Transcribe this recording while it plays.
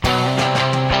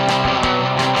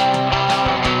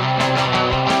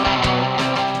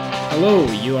Hello,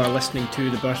 you are listening to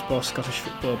the Burst Boss Scottish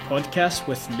Football Podcast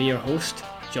with me, your host,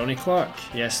 Johnny Clark.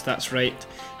 Yes, that's right,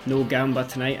 no Gamba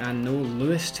tonight and no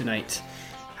Lewis tonight.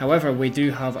 However, we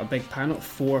do have a big panel,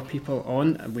 4 people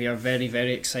on, and we are very,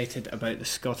 very excited about the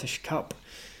Scottish Cup.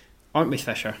 Aren't we,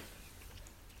 Fisher?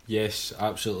 Yes,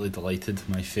 absolutely delighted.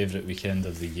 My favourite weekend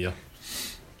of the year.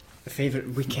 The favourite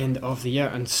weekend of the year,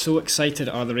 and so excited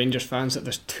are the Rangers fans that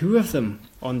there's 2 of them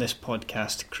on this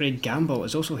podcast. Craig Gamble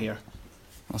is also here.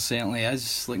 Well, certainly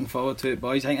is. Looking forward to it,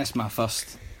 boys. I think it's my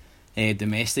first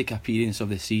domestic appearance of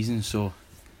the season, so...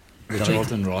 The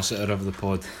Jordan Rossiter of the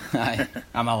pod. Aye,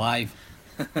 I'm alive.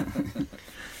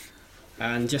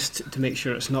 And just to make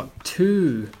sure it's not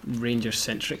too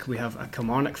Rangers-centric, we have a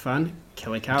Kilmarnock fan,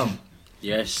 Killie Cow.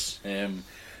 Yes,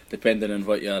 depending on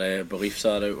what your beliefs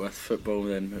are out with football,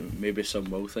 then maybe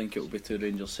some will think it will be too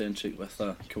Rangers-centric with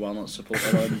a Kilmarnock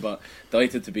supporter on, but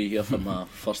delighted to be here for my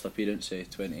first appearance of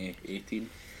 2018.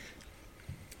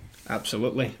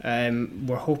 Absolutely.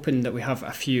 We're hoping that we have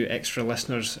a few extra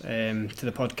listeners to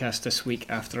the podcast this week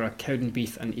after our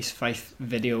Cowdenbeath and East Fife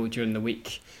video during the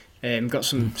week. Got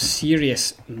some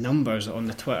serious numbers on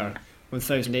the Twitter.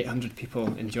 1,800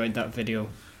 people enjoyed that video,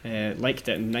 liked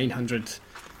it, and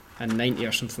 990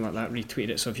 or something like that retweeted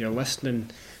it. So if you're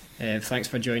listening, thanks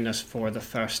for joining us for the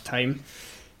first time.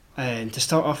 And to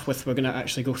start off with, we're going to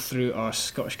actually go through our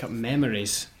Scottish Cup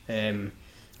memories.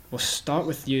 We'll start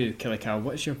with you, Killie Cow.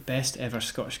 What is your best ever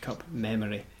Scottish Cup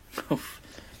memory? Well,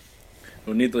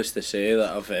 needless to say that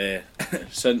I've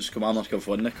since Kilmarnock have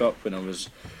won the Cup when I was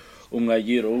only a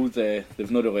year old.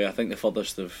 They've not really, I think the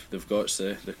furthest they've got is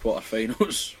the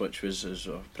quarter-finals, which is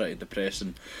a pretty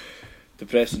depressing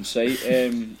sight.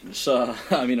 So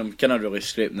I mean, I'm kind of really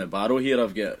scraping the barrel here.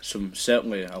 I've got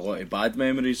certainly a lot of bad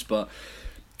memories, but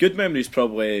good memories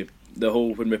probably the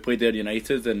whole when we played Ayr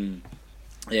United in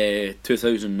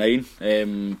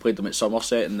 2009. Played them at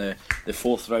Somerset in the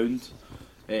 4th round.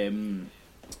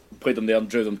 Played them there and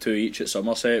drew them 2 each at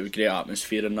Somerset. It was great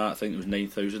atmosphere in that. I think there was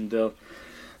 9,000 there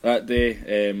that day.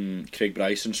 Craig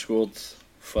Bryson scored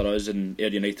for us and Ayr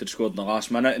United scored in the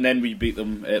last minute, and then we beat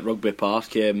them at Rugby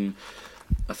Park. I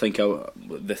think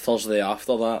the Thursday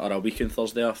after that, or a weekend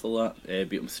Thursday after that,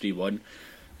 beat them 3-1.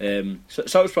 So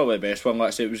that was probably the best one. Like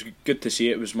I say, it was good to see.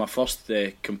 It was my first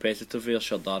competitive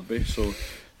Ayrshire derby, so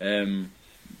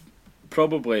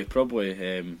probably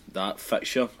that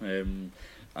fixture.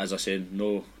 As I said,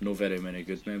 no very many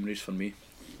good memories for me.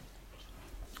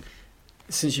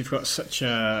 Since you've got such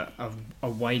a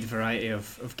wide variety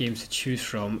of games to choose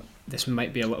from, this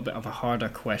might be a little bit of a harder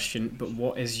question, but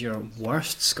what is your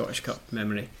worst Scottish Cup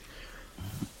memory?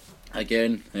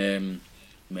 Again,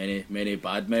 many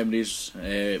bad memories.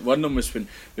 One of them was when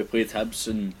we played Hibs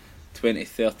in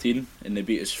 2013 and they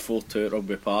beat us 4-2 at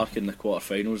Rugby Park in the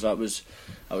quarter-finals. That was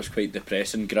quite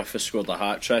depressing. Griffiths scored a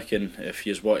hat-trick, and if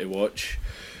you want to watch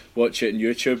it on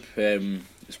YouTube,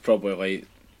 it's probably like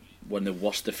one of the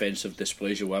worst defensive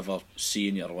displays you'll ever see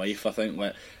in your life. I think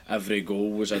like every goal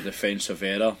was a defensive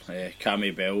error.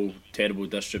 Cammy Bell, terrible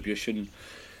distribution,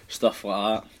 stuff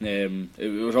like that. It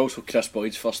was also Chris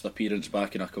Boyd's first appearance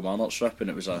back in a Kilmarnock strip,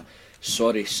 and it was a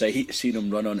sorry sight seeing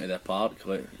him run onto the park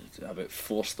like about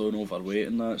 4 stone overweight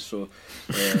and that. So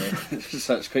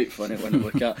that's quite funny when I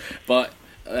look at. But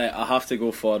I have to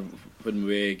go for when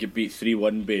we get beat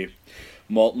 3-1 by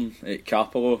Morton at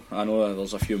Capello. I know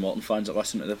there's a few Morton fans that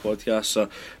listen to the podcast, so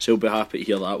you'll be happy to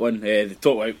hear that one. They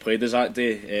totally outplayed us that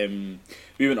day.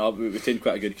 We went up, we taken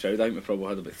quite a good crowd. I think we probably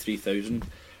had about 3,000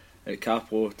 at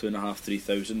Capello,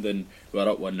 2,500-3,000, and we were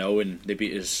up 1-0 and they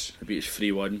beat us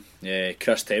 3-1.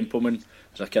 Chris Templeman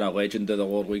is a kind of legend of the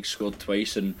lower league, scored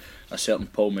twice, and a certain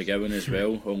Paul McGowan as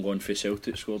well, on loan for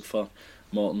Celtic, scored for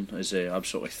Morton, has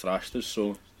absolutely thrashed us.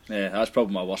 So that's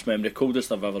probably my worst memory,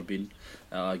 coldest I've ever been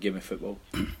at a game of football.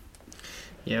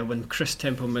 Yeah, when Chris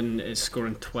Templeman is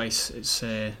scoring twice, it's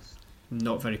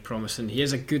not very promising. He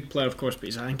is a good player, of course,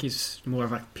 but I think he's more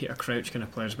of a Peter Crouch kind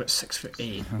of player. He's about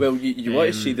 6'8". Well, you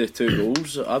want to see the 2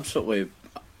 goals? Absolutely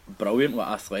brilliant, like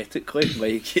athletically,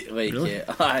 Really?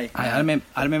 I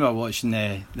remember watching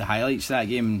the highlights of that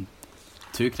game.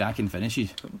 2 cracking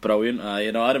finishes. Brilliant.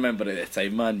 I remember at the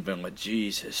time, man, being like,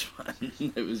 Jesus, man.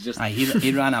 It was just...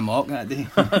 He ran amok that day.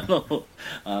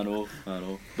 I know.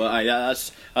 But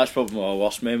that's probably my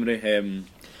worst memory.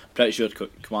 Pretty sure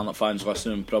Kilmarnock fans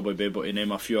listening probably be able to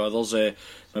name a few others.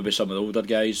 Maybe some of the older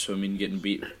guys. I mean, getting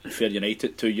beat Fair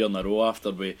United 2 years in a row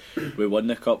after we won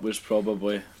the Cup was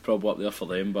probably up there for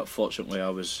them. But fortunately, I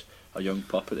was a young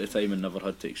pup at the time and never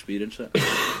had to experience it.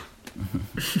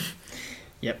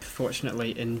 Yep,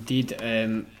 fortunately indeed.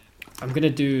 I'm going to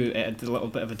do it a little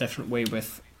bit of a different way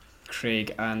with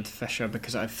Craig and Fisher,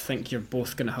 because I think you're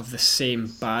both going to have the same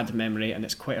bad memory, and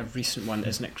it's quite a recent one,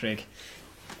 isn't it, Craig?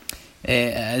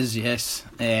 It is, yes.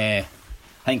 I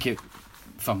think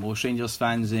for most Rangers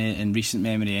fans, in recent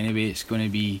memory anyway, it's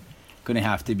going to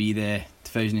have to be the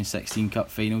 2016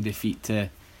 Cup final defeat to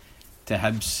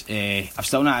Hibs. I've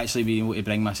still not actually been able to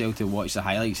bring myself to watch the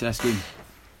highlights of this game.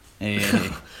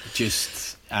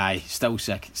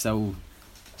 Still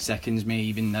sickens me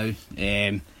even now.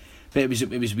 But it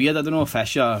was weird. I don't know if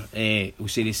Fisher will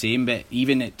say the same, but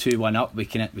even at 2-1 up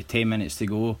with 10 minutes to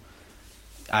go,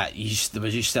 there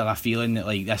was just still a feeling that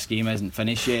like this game isn't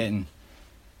finished yet,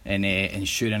 and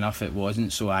sure enough it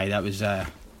wasn't. So that was a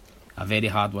very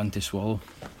hard one to swallow.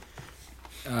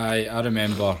 I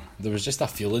remember there was just a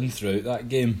feeling throughout that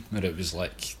game where it was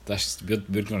like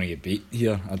we're going to get beat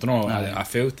here. I don't know. I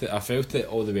felt it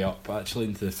all the way up actually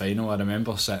into the final. I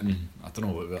remember sitting. I don't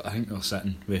know. I think we were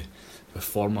sitting with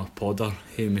former podder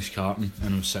Hamish Carton,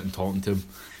 and I was sitting talking to him.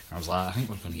 And I was like, I think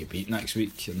we're going to get beat next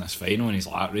week in this final. And he's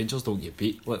like, Rangers don't get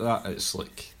beat like that. It's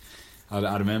like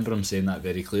I remember him saying that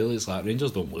very clearly. It's like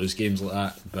Rangers don't lose games like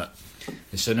that. But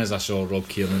as soon as I saw Rob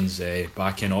Keelan's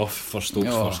backing off for Stoke's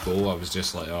first goal, I was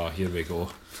just like, oh, here we go.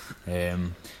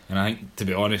 And I think, to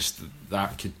be honest,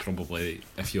 that could probably,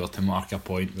 if you were to mark a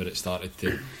point where it started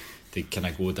to kind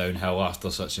of go downhill after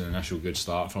such an initial good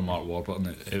start from Mark Warburton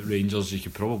at Rangers, you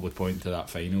could probably point to that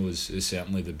final as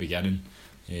certainly the beginning.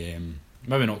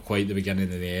 Maybe not quite the beginning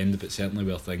of the end, but certainly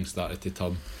where things started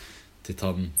to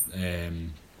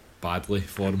turn badly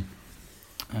for him.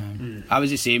 I was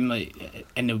the same. Like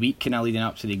in the week kind of leading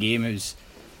up to the game, it was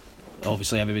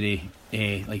obviously everybody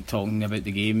like talking about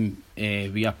the game.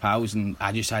 We are pals, and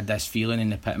I just had this feeling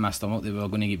in the pit of my stomach that we were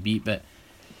going to get beat. But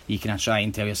you kind of try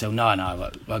and tell yourself,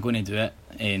 no, we're going to do it.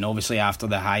 And obviously after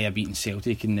the higher beating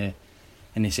Celtic in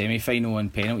the semi-final on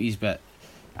penalties, but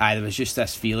there was just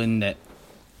this feeling that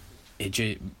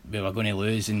we were going to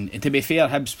lose. And to be fair,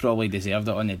 Hibs probably deserved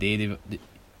it on the day.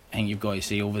 I think you've got to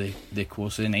say over the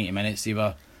course of the 90 minutes they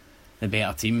were the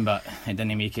better team, but it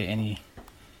didn't make it any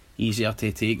easier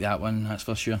to take that one, that's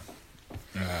for sure.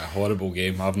 Horrible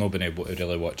game. I've not been able to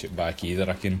really watch it back either.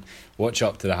 I can watch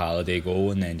up to the Halliday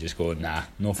goal and then just go,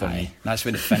 no for me. That's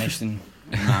when it finished in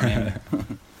my memory.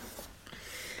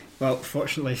 Well,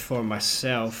 fortunately for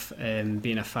myself,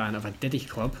 being a fan of a Diddy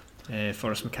club,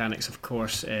 Forest Mechanics, of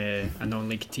course, a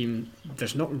non-league team,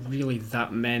 there's not really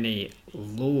that many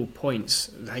low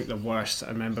points. I think the worst I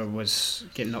remember was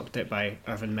getting knocked out by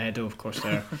Irvine Meadow, of course,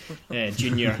 their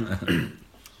junior.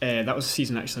 That was the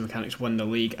season actually Mechanics won the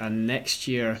league, and next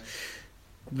year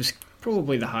was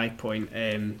probably the high point.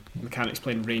 Mechanics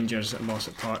playing Rangers at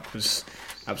Mossop Park was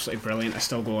absolutely brilliant. I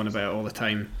still go on about it all the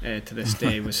time to this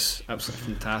day. It was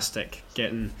absolutely fantastic.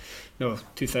 Getting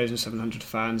 2,700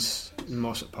 fans in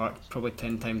Mossop Park, probably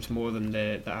 10 times more than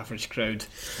the average crowd.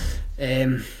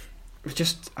 It was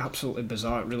just absolutely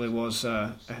bizarre. It really was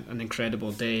an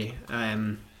incredible day.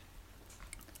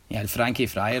 You had Frankie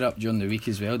Fryer up during the week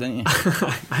as well, didn't you?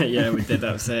 Yeah, we did.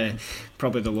 That was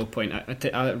probably the low point.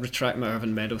 I retract my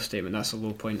Irvine Meadow statement. That's the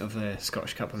low point of the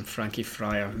Scottish Cup, and Frankie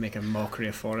Fryer making mockery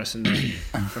of Forest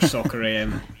for Soccer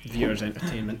AM viewers'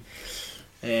 entertainment.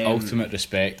 Ultimate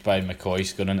respect by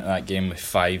McCoist going into that game with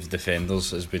 5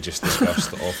 defenders, as we just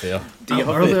discussed off air. Do you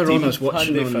have earlier the on team I was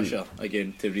watching Andy on Fisher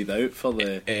again to read out for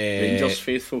the Rangers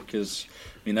faithful? Because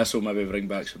this will maybe bring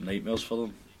back some nightmares for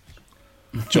them.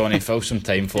 Johnny, fill some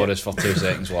time for us for 2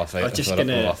 seconds while I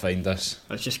find this.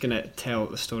 I was just going to tell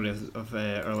the story of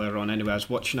earlier on anyway. I was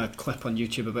watching a clip on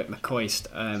YouTube about McCoist.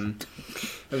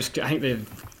 I think the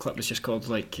clip was just called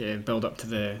build up to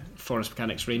the Forest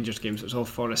Mechanics Rangers games. It was all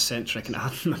Forest centric, and it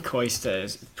had McCoist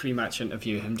as pre-match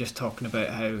interview, him just talking about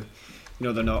how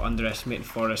they're not underestimating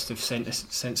Forest. They've sent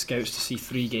scouts to see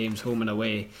 3 games home and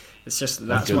away. It's just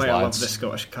that's why I love the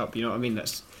Scottish Cup. You know what I mean?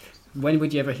 When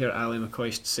would you ever hear Ali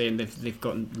McCoist saying they've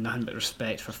got nothing but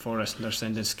respect for Forest and they're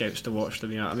sending scouts to watch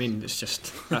them? You know what I mean? It's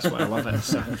just, that's why I love it.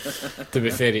 So. To be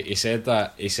fair, he said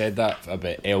that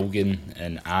about Elgin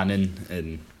and Annan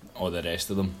and all the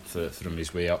rest of them from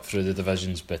his way up through the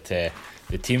divisions. But the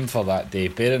team for that day,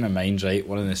 bearing in mind, right,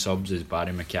 one of the subs is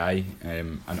Barry Mackay,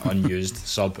 an unused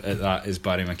sub at that is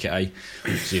Barry Mackay.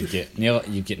 So you get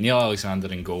Neil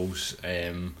Alexander in goals.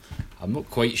 I'm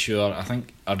not quite sure. I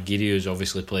think Argyrio is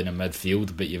obviously playing in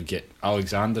midfield, but you've got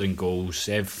Alexander in goals,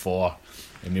 Sev Four,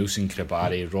 Emilson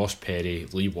Kribari, Ross Perry,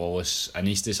 Lee Wallace,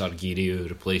 Anistis Argyrio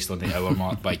replaced on the hour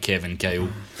mark by Kevin Kyle,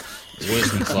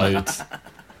 Lewis McLeod,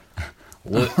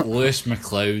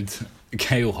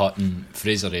 Kyle Hutton,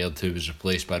 Fraser Aird, who was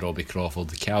replaced by Robbie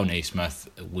Crawford, Cal Naismith,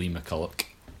 Lee McCulloch,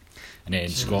 and then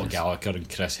Scott Gallagher and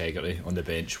Chris Hegarty on the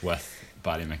bench with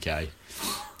Barry Mackay.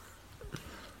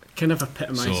 kind of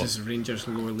epitomises Rangers'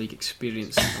 lower league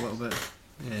experience a little bit.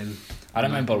 I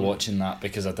remember watching that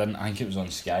because I think it was on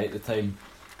Sky at the time,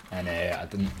 and I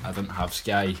didn't have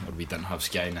Sky, or we didn't have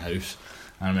Sky in the house.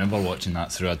 I remember watching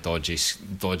that through a dodgy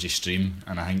stream,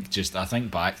 and I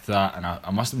think back to that, and I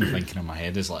must have been thinking in my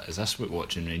head, is this what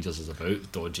watching Rangers is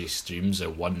about? Dodgy streams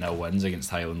of 1-0 wins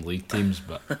against Highland League teams.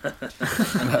 But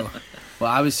well,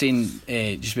 I was saying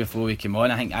just before we came on,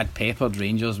 I think I'd peppered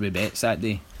Rangers with bets that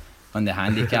day on the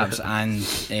handicaps, and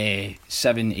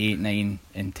 7, 8, 9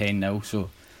 and 10-0.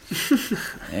 So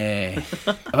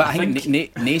but I think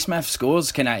Naismith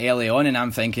scores kind of early on, and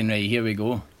I'm thinking, right, here we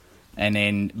go. And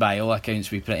then, by all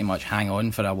accounts, we pretty much hang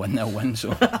on for a 1-0 win.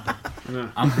 So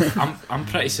I'm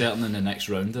pretty certain in the next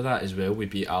round of that as well, we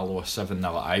beat Alloa 7-0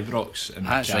 at Ibrox, and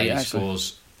Jai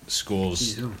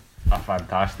scores a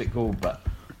fantastic goal. But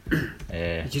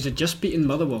you had just beaten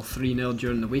Motherwell 3-0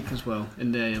 during the week as well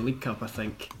in the League Cup, I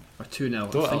think, or 2-0.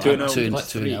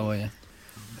 2-0,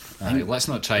 yeah. Let's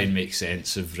not try and make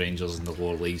sense of Rangers in the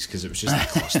lower leagues, because it was just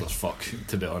a clusterfuck.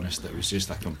 To be honest, it was just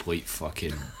a complete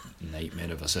fucking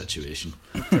nightmare of a situation.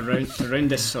 To round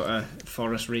this sort of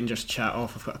Forest Rangers chat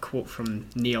off, I've got a quote from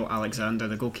Neil Alexander,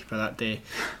 the goalkeeper that day.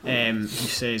 He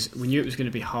says, "We knew it was going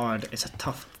to be hard. It's a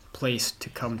tough place to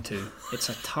come to. It's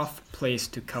a tough place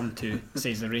to come to,"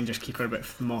 says the Rangers keeper about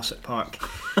Mossett Park.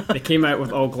 "They came out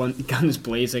with all guns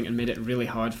blazing and made it really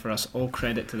hard for us. All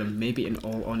credit to them. Maybe in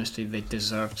all honesty, they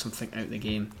deserved something out of the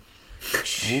game."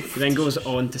 He then goes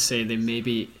on to say they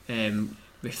maybe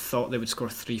they thought they would score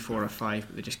 3, 4 or 5,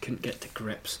 but they just couldn't get to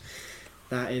grips.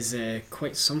 That is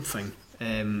quite something,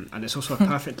 and it's also a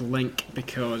perfect link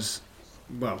because,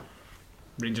 well,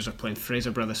 Rangers are playing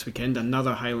Fraserburgh this weekend,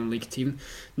 another Highland League team,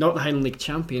 not the Highland League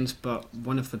champions, but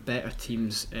one of the better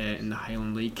teams in the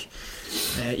Highland League.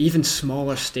 Even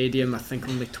smaller stadium, I think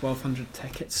only 1,200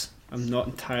 tickets. I'm not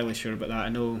entirely sure about that. I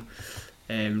know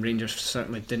Rangers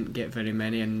certainly didn't get very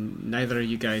many, and neither of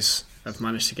you guys have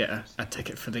managed to get a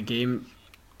ticket for the game.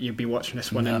 You'll be watching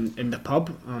this one in the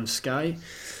pub on Sky.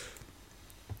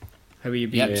 How will you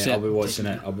be? I'll be watching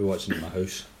it. I'll be watching it in my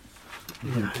house.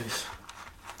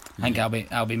 I think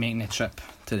I'll be making a trip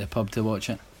to the pub to watch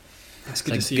it. It's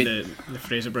good to see the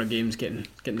Fraserburgh games getting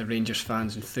the Rangers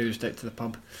fans enthused out to the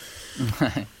pub.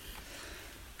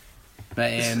 But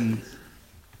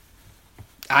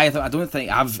I don't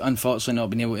think I've unfortunately not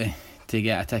been able to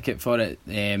get a ticket for it.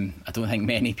 I don't think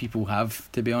many people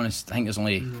have, to be honest. I think there's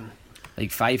only like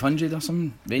 500 or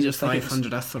something Rangers tickets.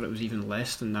 500. I thought it was even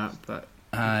less than that, but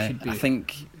I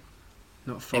think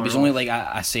not far it was off. only like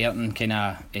a certain kind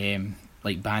of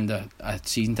like band of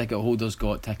season ticket holders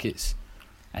got tickets,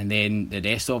 and then the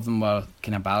rest of them were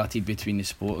kind of balloted between the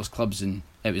supporters clubs, and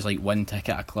it was like one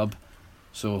ticket a club.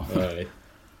 So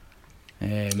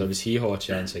there was hee-haw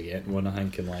chance of getting one, I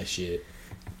think, unless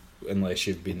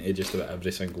you've been to just about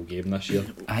every single game this year.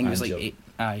 I think it was like 8.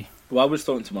 Aye. Well, I was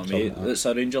talking to my mate that's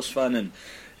a Rangers fan,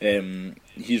 and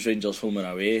he's Rangers home and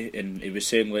away, and he was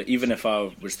saying, like, even if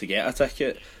I was to get a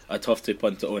ticket, I'd have to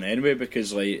punt it on anyway,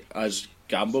 because, like, as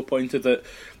Gamble pointed out,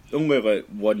 only like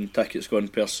one ticket's gone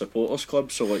per supporters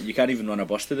club, so like you can't even run a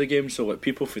bus to the game, so like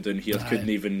people from down here couldn't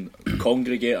even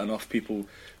congregate enough people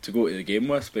to go to the game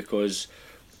with, because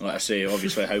like I say,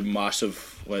 obviously how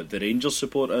massive like the Rangers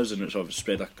support is, and it's obviously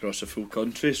spread across the full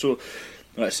country. So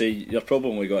like I say, you're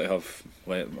probably got to have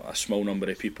like a small number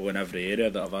of people in every area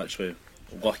that have actually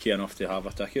lucky enough to have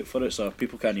a ticket for it, so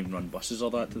people can't even run buses or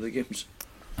that to the games.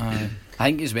 I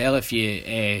think as well, if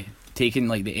you taking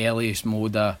like the earliest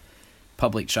mode of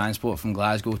public transport from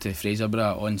Glasgow to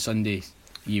Fraserburgh on Sunday,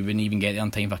 you wouldn't even get there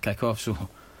in time for kick-off. So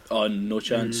no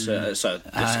chance. It's a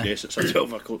disgrace. It's a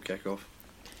 12 o'clock kick-off.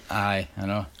 Aye, I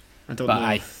know. I don't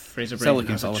know if Fraserburgh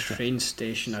has a to train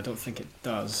station. I don't think it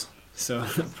does, so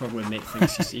it'll probably make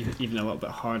things just even a little bit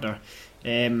harder.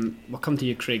 We'll come to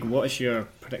you, Craig. What is your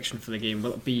prediction for the game?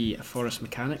 Will it be a Forest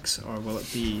Mechanics, or will it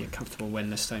be a comfortable win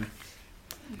this time?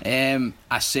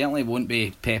 I certainly won't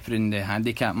be peppering the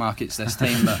handicap markets this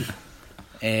time, but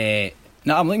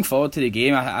no, I'm looking forward to the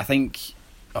game. I think,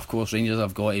 of course, Rangers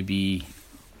have got to be.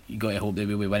 You got to hope they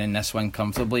will be winning this one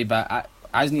comfortably. But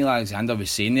as Neil Alexander was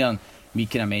saying there, and me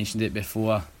kind of mentioned it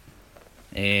before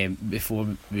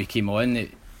we came on,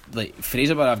 like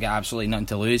Fraserburgh have got absolutely nothing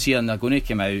to lose here, and they're going to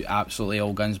come out absolutely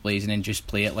all guns blazing and just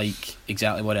play it like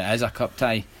exactly what it is, a cup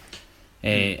tie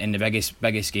in the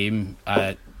biggest game,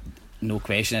 no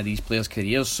question, of these players'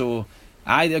 careers. So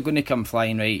they're going to come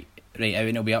flying right out, and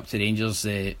it'll be up to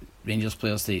the Rangers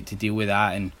players to deal with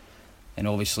that, and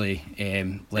obviously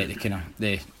let the kind of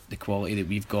the quality that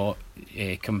we've got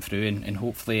come through, and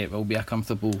hopefully it will be a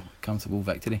comfortable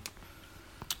victory.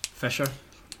 Fisher?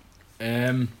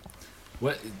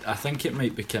 I think it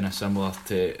might be kind of similar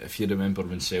to, if you remember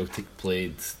when Celtic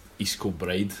played East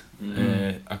Kilbride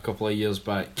a couple of years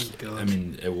back. I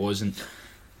mean, it wasn't,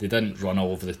 they didn't run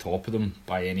all over the top of them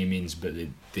by any means, but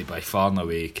they by far and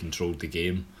away controlled the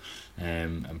game,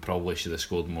 and probably should have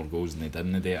scored more goals than they did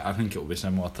in the day. I think it'll be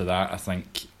similar to that. I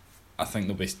think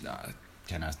there'll be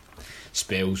kind of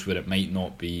spells where it might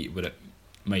not be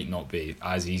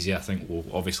as easy. I think we'll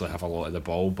obviously have a lot of the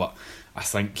ball, but I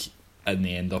think in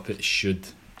the end up it should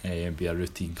be a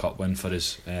routine cup win for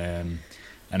us. And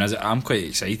as I'm quite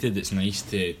excited, it's nice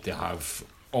to have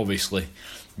obviously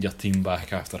your team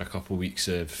back after a couple of weeks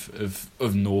of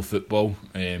no football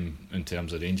in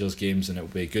terms of Rangers games, and it'll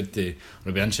be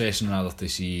interesting rather to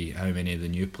see how many of the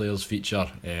new players feature.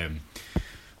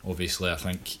 Obviously, I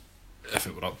think if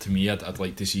it were up to me, I'd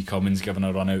like to see Cummins given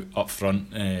a run out up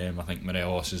front. I think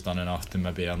Morelos has done enough to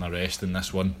maybe earn a rest in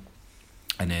this one.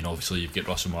 And then obviously you've got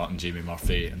Russell Martin, Jamie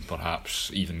Murphy, and perhaps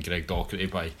even Greg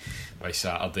Docherty by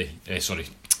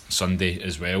Sunday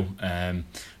as well.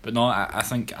 But no, I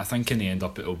think in the end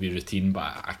up it'll be routine,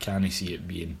 but I can't see it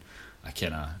being a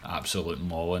kind of absolute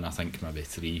mauling. I think maybe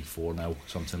 3-4-0,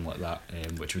 something like that,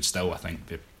 which would still, I think,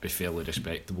 be fairly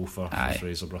respectable for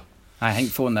Fraserburgh. I think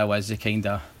 4-0 is the kind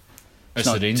of...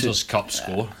 It's the Rangers Cup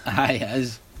score. Aye, it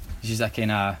is. It's just a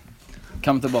kind of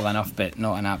comfortable enough, but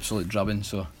not an absolute drubbing,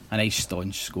 so a nice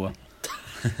staunch score.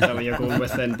 Is that what you're going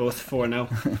with then, both 4-0?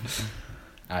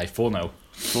 Aye, 4-0.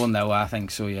 4-0, I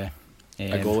think so, yeah.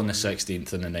 A goal in the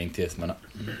 16th and the 90th minute.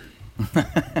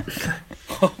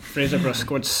 Fraserburgh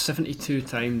scored 72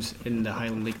 times in the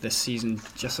Highland League this season,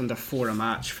 just under 4 a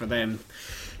match for them.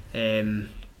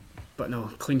 But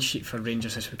no, clean sheet for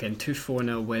Rangers this weekend. 2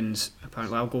 4-0 wins.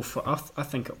 Apparently, I'll go for. I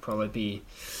think it'll probably be.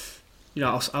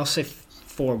 I'll say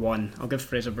 4-1. I'll give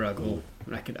Fraserburgh a goal.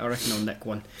 I reckon I'll nick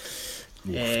one.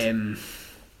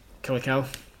 Killicow.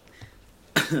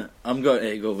 I'm going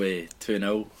to go with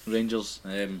 2-0 Rangers.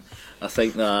 I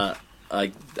think that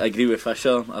I agree with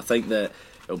Fisher. I think that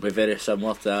it'll be very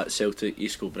similar to that Celtic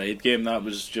East Kilbride game. That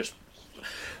was just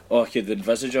all I could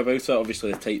envisage about it.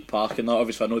 Obviously the tight park and that.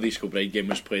 Obviously I know the East Kilbride game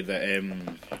was played at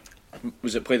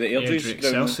was it played at Airdrie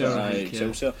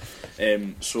Excelsior.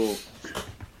 So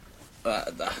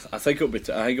I think it'll be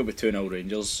 2-0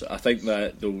 Rangers. I think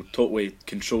that they'll totally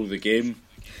control the game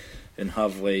and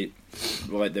have like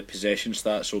the possession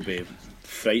stats will be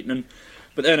frightening.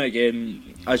 But then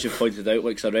again, as you pointed out,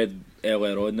 like I read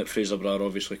earlier on, that Fraserburgh are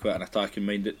obviously quite an attacking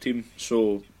minded team.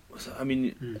 So I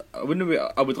mean, I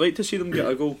would like to see them get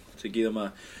a goal to give them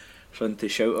a something to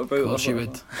shout about. Of course you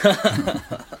would.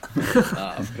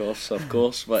 Of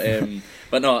course.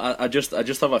 But no, I just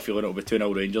have a feeling it'll be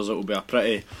 2-0 Rangers. It'll be a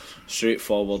pretty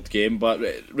straightforward game. But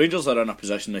Rangers are in a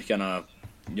position to kind of,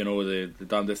 the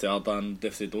damned if they are, damned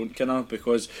if they don't, kind of,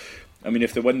 because I mean,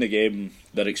 if they win the game,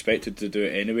 they're expected to do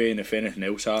it anyway, and if anything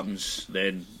else happens,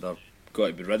 then they're got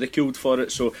to be ridiculed for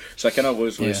it. So a kind of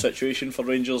lose-lose situation for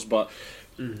Rangers. But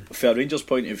from a Rangers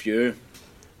point of view,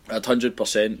 I'd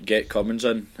 100% get Cummins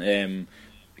in.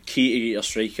 Key to get your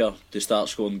striker to start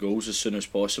scoring goals as soon as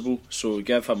possible. So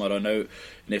give him a run out,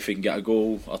 and if he can get a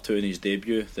goal or two in his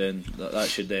debut, then that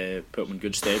should put him in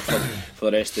good stead for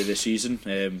the rest of the season.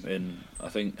 And I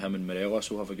think him and Morelos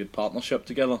will have a good partnership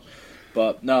together.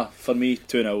 But nah, for me,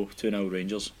 2-0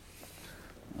 Rangers.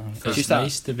 It's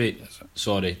nice to be.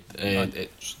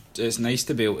 It's nice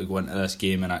to be able to go into this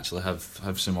game and actually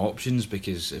have some options,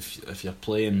 because if you're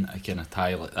playing a kind of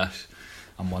tie like this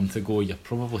a month ago, you're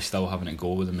probably still having to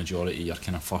go with the majority of your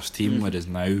kind of first team, whereas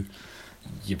now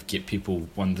you've got people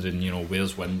wondering,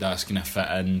 where's Windass going to fit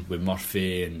in with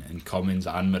Murphy and Cummins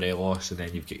and Morelos, and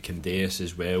then you've got Candeas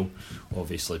as well,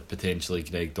 obviously potentially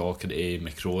Greg Docherty,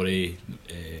 McCrory,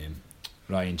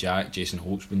 Ryan Jack, Jason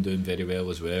Holt's been doing very well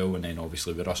as well, and then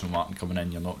obviously with Russell Martin coming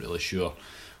in, you're not really sure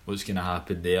what's going to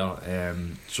happen there.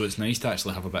 So it's nice to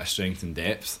actually have a bit of strength and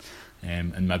depth,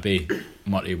 and maybe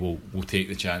Murray will take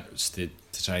the chance to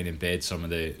try and embed some of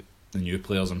the new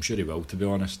players. I'm sure he will, to be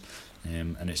honest.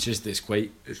 And it's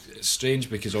quite strange,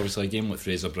 because obviously a game like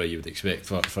Fraserburgh you would expect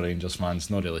for Rangers fans,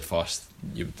 not really fast,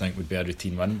 you would think would be a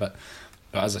routine win, but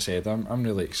as I said, I'm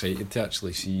really excited to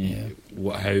actually see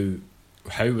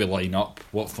how we line up,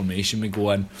 what formation we go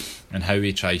in, and how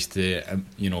he tries to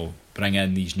bring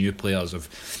in these new players,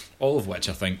 all of which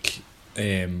I think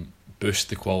boost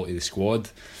the quality of the squad,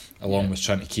 along with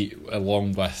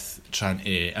trying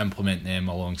to implement them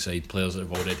alongside players that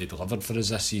have already delivered for us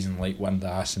this season, like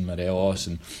Windass and Morelos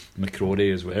and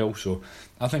McCrory as well. So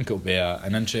I think it'll be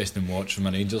an interesting watch from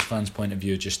a Rangers fans' point of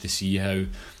view, just to see how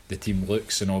the team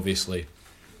looks. And obviously,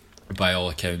 by all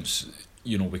accounts,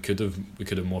 you know, we could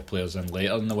have more players in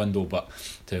later in the window, but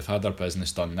to have had our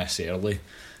business done this early,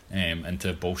 and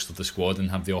to bolster the squad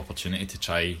and have the opportunity to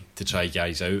try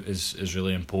guys out is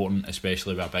really important,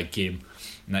 especially with a big game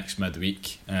next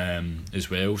midweek as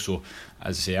well. So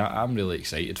as I say, I'm really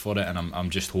excited for it, and I'm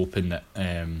just hoping that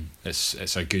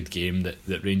it's a good game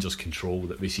that Rangers control,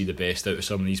 that we see the best out of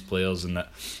some of these players, and that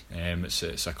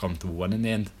it's a comfortable win in the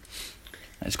end.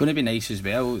 It's going to be nice as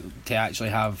well to actually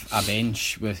have a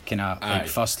bench with kind of like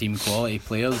first team quality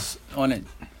players on it.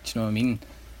 Do you know what I mean?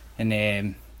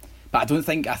 And but I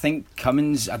think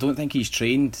Cummins, I don't think he's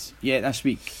trained yet this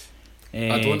week.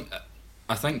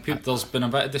 I think there's been a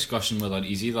bit of discussion whether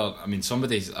he's either,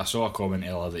 I saw a comment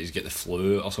earlier that he's got the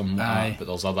flu or something like that, but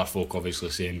there's other folk obviously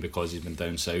saying because he's been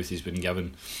down south, he's been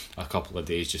given a couple of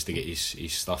days just to get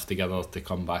his stuff together to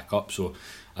come back up. So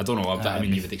I don't know, I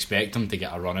mean you would expect him to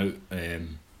get a run out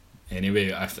anyway,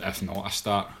 if not a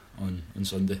start on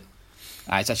Sunday.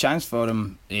 It's a chance for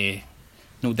him,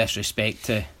 no disrespect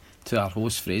to our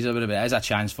host Fraser, but it is a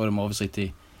chance for him obviously to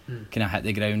kind of hit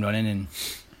the ground running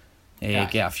and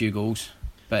get a few goals.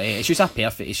 But it's just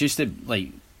it's just like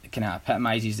kind of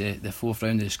epitomises the fourth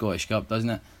round of the Scottish Cup, doesn't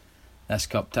it? This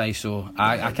cup tie, so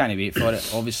I can't wait for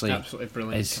it. Obviously, absolutely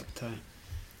brilliant cup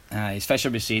tie. As Fisher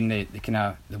was saying, the kind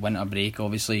of the winter break.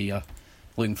 Obviously, you're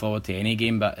looking forward to any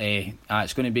game, but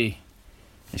it's going to be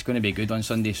good on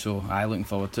Sunday. So I'm looking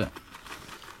forward to it.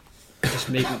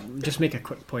 Just make a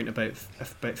quick point about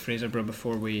Fraserburgh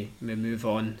before we move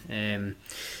on.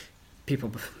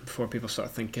 Before people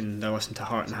start thinking they're listening to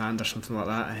Heart and Hand or something like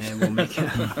that, we'll make a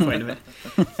point of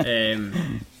it.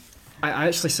 I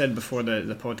actually said before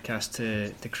the podcast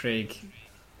to Craig,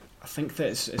 I think that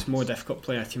it's more difficult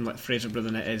playing a team like Fraserburgh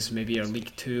than it is maybe our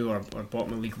League 2 or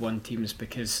bottom of League 1 teams,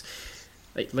 because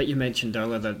like you mentioned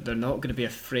earlier, they're not going to be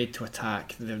afraid to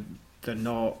attack. They're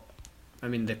not. I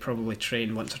mean, they probably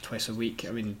train once or twice a week.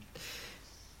 I mean,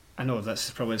 I know that's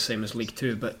probably the same as League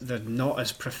 2, but they're not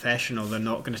as professional. They're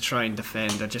not going to try and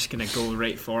defend. They're just going to go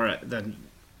right for it. They're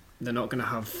not going to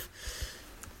have...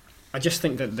 I just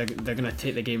think that they're going to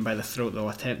take the game by the throat. They'll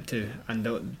attempt to,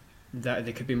 and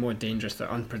they could be more dangerous. They're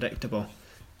unpredictable.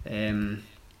 And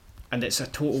it's a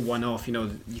total one-off. You know,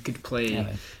 you could play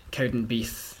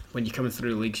Cowdenbeath when you're coming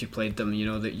through the leagues. You played them. You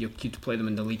know that you could play them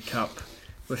in the League Cup.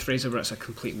 With Fraserburgh, it's a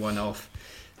complete one-off.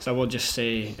 So I will just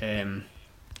say to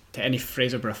any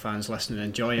Fraserburgh fans listening,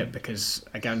 enjoy it, because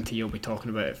I guarantee you'll be talking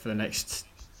about it for the next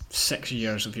 6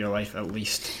 years of your life at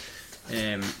least.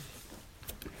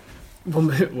 We'll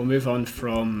move on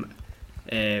from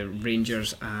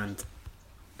Rangers and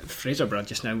Fraserburgh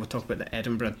just now. We'll talk about the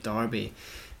Edinburgh Derby.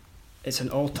 It's an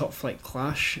all top flight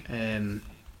clash.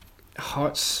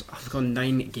 Hearts have gone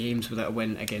 9 games without a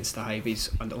win against the Highways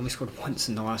and only scored once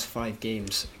in the last 5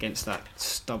 games against that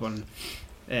stubborn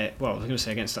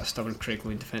against that stubborn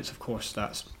Craiglone defence. Of course,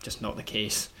 that's just not the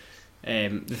case.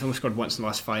 They've only scored once in the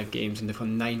last 5 games and they've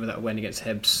gone 9 without a win against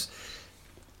Hibs.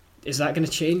 Is that going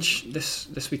to change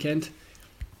this weekend?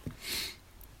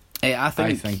 I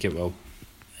think it will.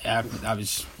 That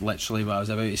was literally what I was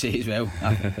about to say as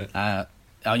well.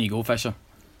 On you go, Fisher.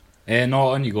 No,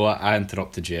 on you go. I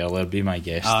interrupted you earlier. Be my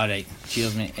guest. Alright,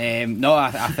 cheers mate. No,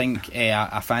 I think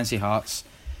I fancy Hearts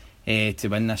to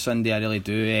win this Sunday. I really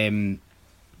do.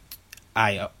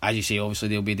 As you say, obviously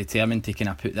they'll be determined to kind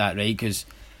of put that right, because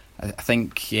I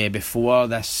think before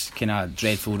this kind of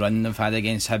dreadful run they've had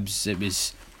against Hibs, it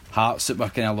was Hearts that were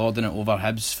kind of lording it over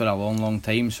Hibs for a long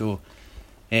time. So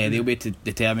they'll be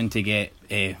determined to get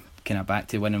kind of back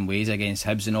to winning ways against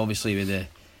Hibs, and obviously with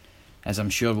as I'm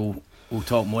sure we'll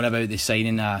talk more about, the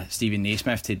signing of Stephen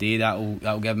Naismith today,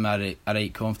 that'll give him a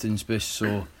right confidence boost.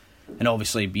 So, and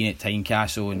obviously being at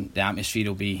Tynecastle and the atmosphere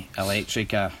will be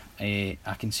electric. I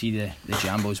can see the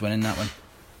Jambos winning that one.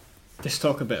 Just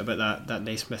talk a bit about that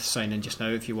Naismith signing just now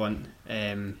if you want,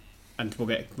 and we'll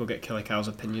get Kelly Carl's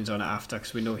opinions on it after,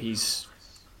 because we know he's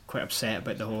quite upset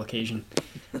about the whole occasion.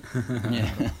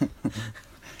 Yeah.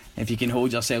 If you can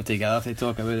hold yourself together to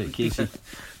talk about it, Casey.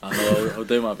 I know, I'll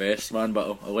do my best, man,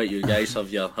 but I'll let you guys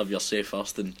have your say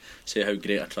first and say how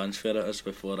great a transfer it is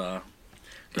before I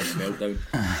get the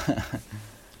meltdown.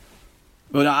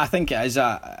 Well, I think it is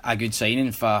a good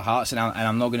signing for Hearts, and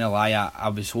I'm not going to lie, I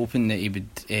was hoping that he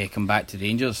would come back to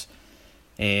Rangers.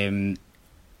 A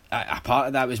part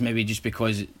of that was maybe just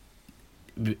because,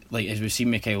 like as we've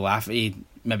seen with Kyle Lafferty,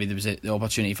 maybe there was the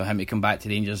opportunity for him to come back to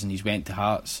Rangers, and he's went to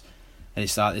Hearts at the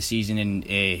start of the season, and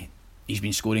he's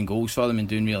been scoring goals for them and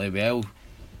doing really well.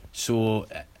 So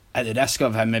at the risk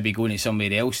of him maybe going to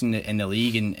somewhere else in the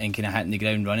league and kind of hitting the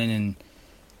ground running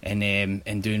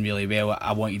and doing really well,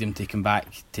 I wanted him to come back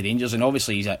to Rangers, and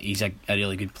obviously he's a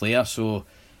really good player. So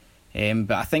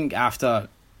But I think after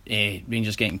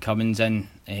Rangers getting Cummins in,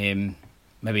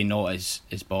 maybe not as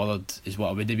bothered as what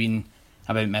I would have been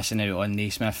about missing out on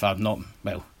Naismith. Or not,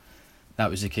 well, that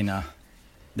was the kind of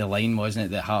the line, wasn't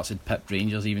it, that Hearts had pipped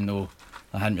Rangers, even though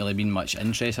there hadn't really been much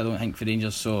interest, I don't think, for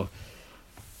Rangers. So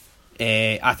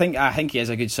I think he is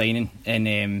a good signing,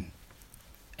 and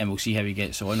we'll see how he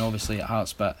gets on, obviously, at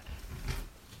Hearts. But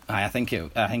I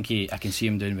can see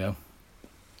him doing well.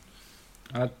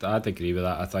 I'd agree with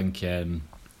that. I think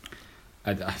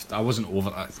I wasn't one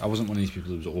of these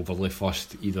people who was overly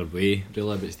fussed either way,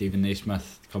 really, about Stephen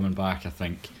Naismith coming back. I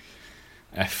think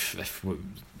if what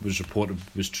was reported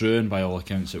was true, and by all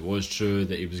accounts it was true,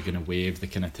 that he was going to waive the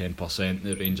kind of 10%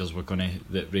 that Rangers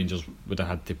would have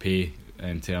had to pay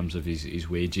in terms of his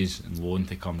wages and loan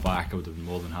to come back, I would have been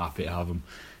more than happy to have him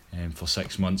for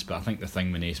 6 months. But I think the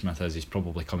thing with Naismith is he's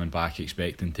probably coming back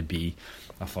expecting to be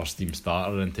a first team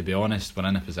starter, and to be honest, we're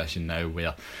in a position now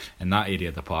where in that area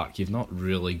of the park you've not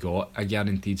really got a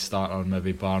guaranteed starter,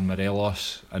 maybe bar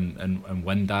Morelos and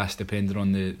Windass, depending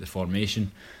on the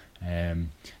formation. I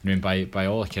mean, by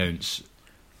all accounts,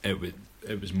 it was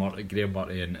Graham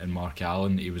Murray and Mark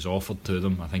Allen. He was offered to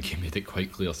them. I think he made it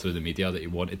quite clear through the media that he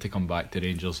wanted to come back to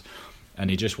Rangers, and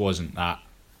he just wasn't that.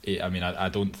 I mean, I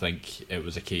don't think it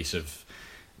was a case of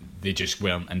they just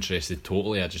weren't interested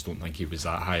totally. I just don't think he was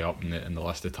that high up in the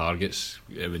list of targets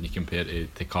when you compare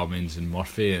it to Cummins and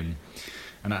Murphy, and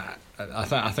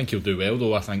I think he'll do well,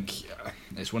 though. I think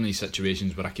it's one of these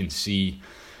situations where I can see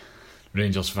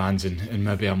Rangers fans in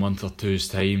maybe a month or two's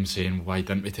time saying, why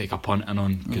didn't we take a punt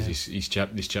on, because he's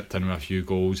chipped in with a few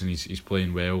goals, and he's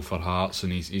playing well for Hearts,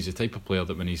 and he's the type of player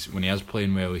that when he is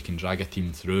playing well, he can drag a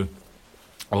team through.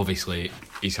 Obviously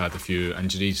he's had a few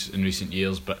injuries in recent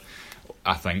years, but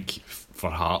I think for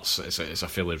Hearts it's a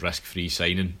fairly risk-free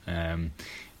signing.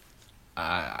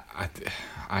 I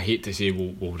hate to say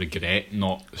we'll regret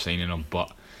not signing him,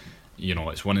 but you know,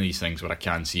 it's one of these things where I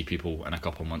can see people in a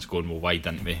couple of months going, well, why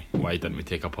didn't we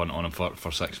take a punt on him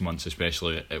for 6 months,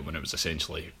 especially when it was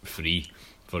essentially free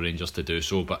for Rangers to do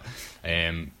so. But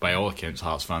by all accounts,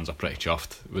 Hearts fans are pretty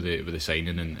chuffed with the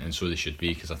signing, and so they should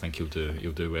be, because I think he'll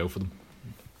do well for them.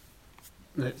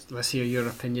 Let's hear your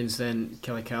opinions then,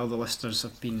 Kelly Cal. The listeners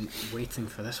have been waiting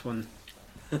for this one.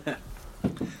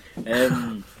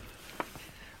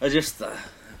 I just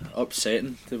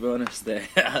upsetting, to be honest.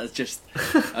 I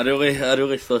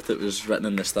really thought it was written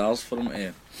in the stars for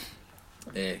him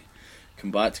to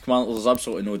come back to Kilmarnock. There's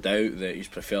absolutely no doubt that his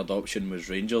preferred option was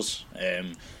Rangers,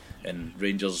 and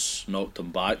Rangers knocked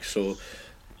him back. So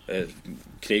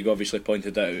Craig obviously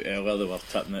pointed out earlier they were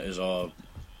tipping it as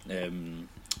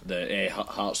the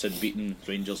Hearts had beaten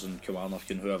Rangers and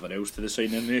Kilmarnock and whoever else to the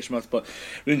signing of Naismith, but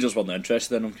Rangers weren't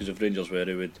interested in him, because if Rangers were,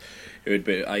 he would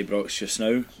be at Ibrox just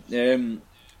now.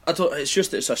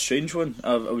 It's a strange one.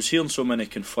 I was hearing so many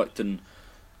conflicting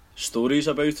stories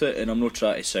about it, and I'm not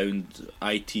trying to sound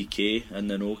ITK in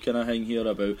the know kind of thing here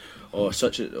about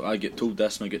I get told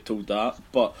this and I get told that,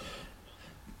 but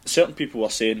certain people are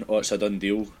saying, it's a done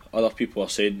deal. Other people are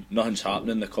saying nothing's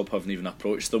happening, the club haven't even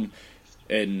approached them,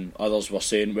 and others were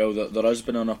saying, well, there has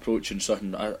been an approach and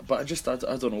something. But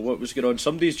I don't know what was going on.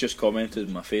 Somebody's just commented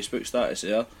in my Facebook status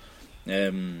there,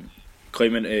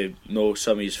 claiming to know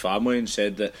some of his family, and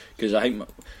said that, because I think,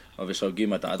 obviously I'll give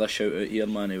my dad a shout out here,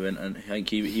 man. He went, and I think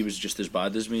he was just as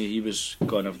bad as me. He was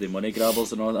going after the money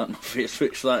grabbers and all that in my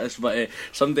Facebook status. But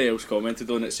somebody else commented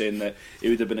on it saying that he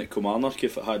would have been at Kilmarnock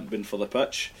if it hadn't been for the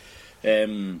pitch,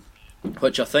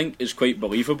 which I think is quite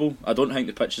believable. I don't think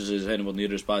the pitches is anywhere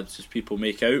near as bad as people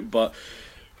make out, but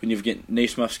when you've got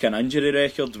Naismith's kind of injury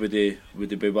record, would they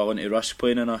be willing to risk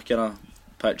playing in a kind of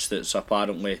pitch that's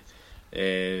apparently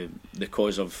the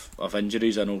cause of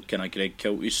injuries? I know kind of Greg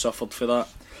Kilty's suffered for that.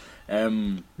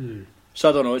 So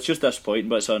I don't know, it's just disappointing,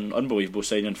 but it's an unbelievable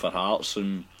signing for Hearts,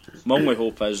 and my only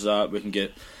hope is that we can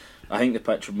get, I think the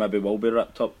pitch maybe will be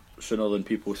ripped up sooner than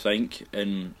people think,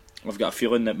 and I've got a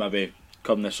feeling that maybe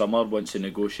come the summer, once he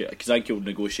negotiate, because I think he'll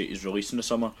negotiate his release in the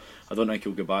summer. I don't think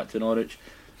he'll go back to Norwich.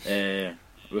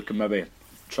 We can maybe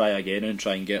try again and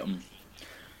try and get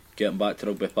him back to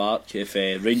Rugby Park. If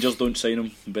Rangers don't sign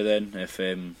him by then, if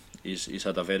he's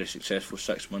had a very successful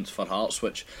 6 months for Hearts,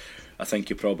 which I think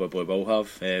he probably will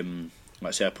have. Like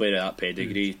I say, a player of that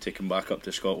pedigree to come back up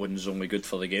to Scotland is only good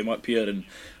for the game up here, and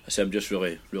I say I'm just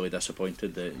really, really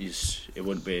disappointed that he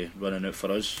won't be running out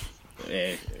for us,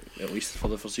 at least for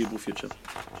the foreseeable future.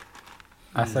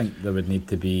 I think there would need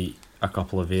to be a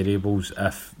couple of variables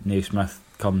if Naismith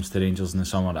comes to Rangers in the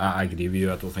summer. I agree with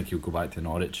you. I don't think he'll go back to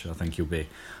Norwich. I think he'll be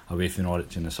away from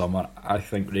Norwich in the summer. I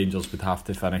think Rangers would have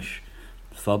to finish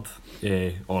third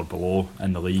or below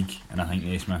in the league, and I think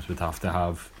Naismith would have to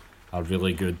have a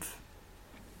really good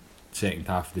second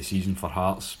half of the season for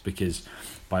Hearts, because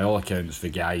by all accounts the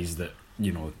guys that,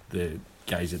 the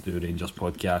guys that do Rangers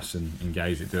podcasts and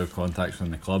guys that do have contacts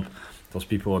from the club, there's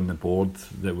people on the board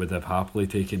that would have happily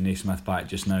taken Naismith back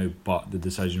just now, but the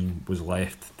decision was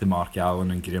left to Mark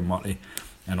Allen and Graham Murray,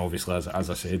 and obviously as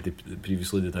I said,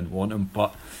 previously they didn't want him.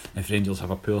 But if Rangers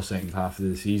have a poor second half of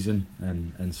the season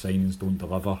and signings don't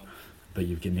deliver, but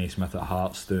you've got Naismith at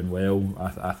Hearts doing well,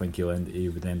 I think he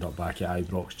would end up back at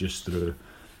Ibrox just through,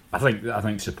 I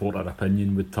think supporter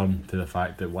opinion would turn to the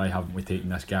fact that why haven't we taken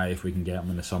this guy? If we can get him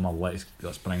in the summer, let's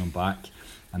bring him back.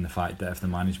 And the fact that if the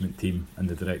management team and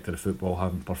the director of football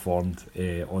haven't performed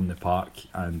on the park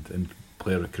and in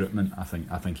player recruitment, I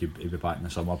think he'd be back in the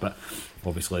summer. But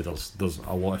obviously there's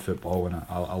a lot of football and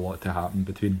a lot to happen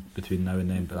between now and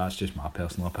then. But that's just my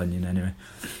personal opinion anyway.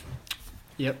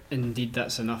 Yep, indeed,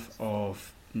 that's enough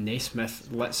of Naismith.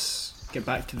 Let's get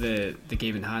back to the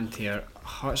game in hand here.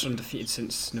 Hearts are undefeated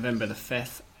since November the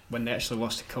 5th, when they actually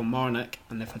lost to Kilmarnock,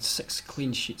 and they've had 6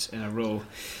 clean sheets in a row.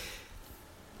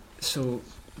 So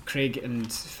Craig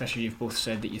and Fisher, you've both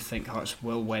said that you think Hearts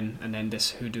will win and end this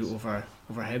hoodoo over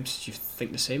Hibs. Do you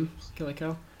think the same,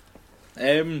 Killical?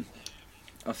 I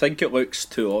think it looks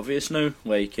too obvious now,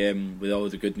 with all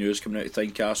the good news coming out of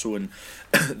Tynecastle and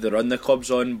the run the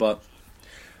club's on, but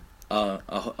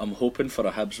I'm hoping for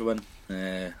a Hibs win.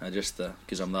 I just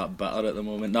because I'm that bitter at the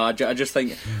moment. No, I just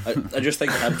think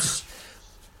Hibs.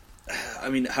 I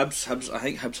mean, Hibs. I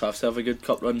think Hibs have to have a good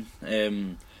cup run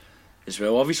as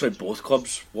well. Obviously, both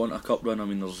clubs want a cup run. I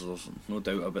mean, there's no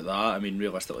doubt about that. I mean,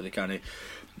 realistically, they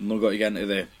not got to get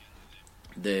into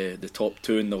the top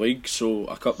 2 in the league, so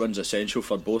a cup run's essential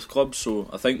for both clubs. So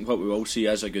I think what we will see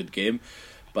is a good game,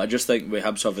 but I just think we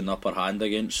Hibs have an upper hand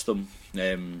against them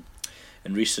in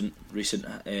recent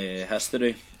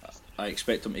history. I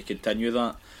expect them to continue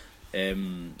that. I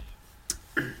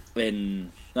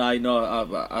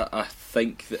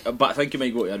think, but I think it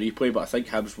might go to a replay. But I think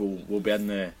Hibs will be in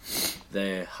the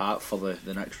hat for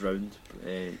the next round.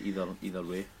 Either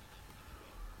way.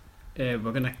 We're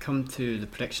going to come to the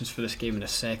predictions for this game in a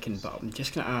second, but I'm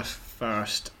just going to ask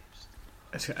first.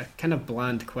 It's a kind of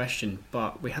bland question,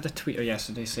 but we had a tweeter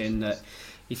yesterday saying that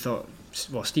he thought,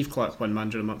 Steve Clarke won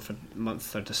Manager of the month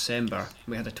for December.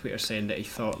 We had a tweeter saying that he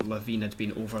thought Levine had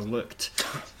been overlooked.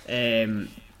 They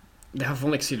have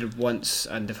only exceeded once,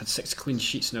 and they've had 6 clean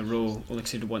sheets in a row, only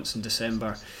exceeded once in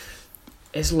December.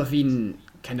 Is Levine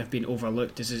kind of being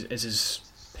overlooked? Is his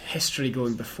history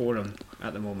going before him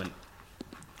at the moment?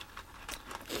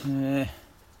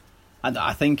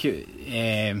 I think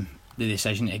the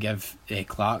decision to give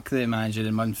Clarke the Manager of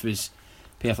the Month was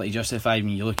perfectly justified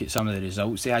when you look at some of the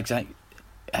results they had.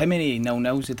 How many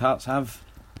 0-0s did Hearts have?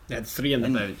 They had 3 in the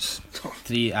bounce.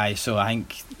 3, aye. So I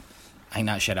think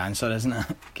that's your answer, isn't it?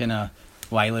 Kind of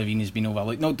why Levine has been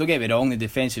overlooked. No, don't get me wrong, the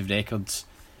defensive record's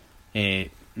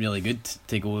really good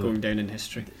to go going down in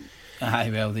history.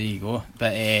 Aye, well, there you go.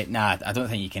 But I don't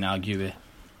think you can argue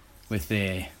with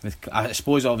I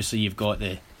suppose obviously you've got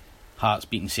the Hearts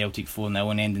beating Celtic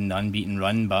 4-0 and ending the unbeaten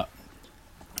run, but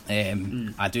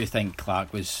I do think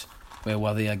Clarke was well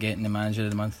worthy of getting the Manager of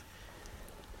the Month.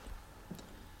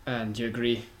 And do you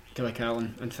agree,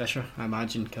 Killical and Fisher? I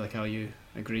imagine, Killical, you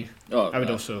agree? I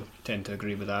would also tend to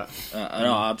agree with that. I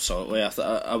know, absolutely.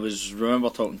 I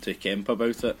remember talking to Kemp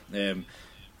about it,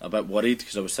 a bit worried,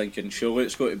 because I was thinking surely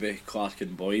it's got to be Clarke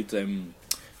and Boyd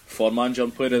for Manager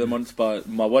and Player of the Month, but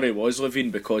my worry was Levine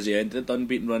because he ended the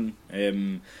unbeaten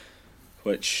run,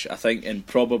 which I think in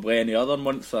probably any other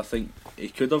month I think he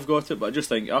could have got it, but I just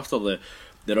think after the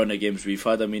run of games we've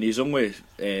had, I mean, he's only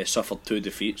suffered 2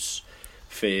 defeats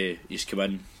for he's come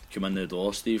in the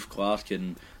door, Steve Clarke,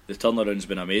 and the turnaround's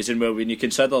been amazing. Well, when you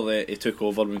consider that he took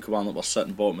over when Kilmarnock were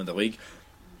sitting bottom of the league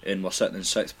and we're sitting in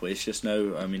 6th place just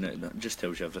now, I mean, it just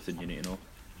tells you everything you need to know.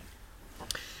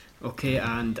 Okay,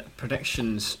 and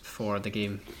predictions for the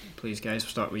game, please, guys.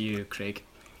 We'll start with you, Craig.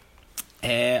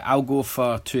 I'll go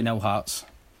for 2-0 Hearts.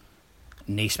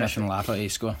 Naismith and Lafferty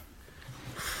score.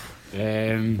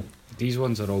 These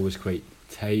ones are always quite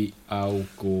tight. I'll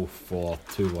go for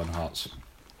 2-1 Hearts.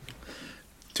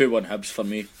 2-1 Hibs for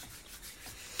me.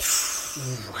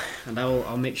 And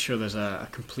I'll make sure there's a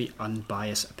complete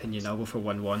unbiased opinion. I'll go for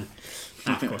 1-1.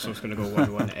 Of course I was going to go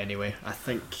 1-1 anyway. I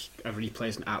think a replay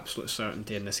is an absolute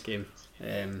certainty in this game.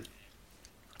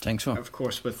 Think so? Of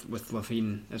course with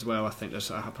Levine as well, I think there's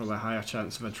probably a higher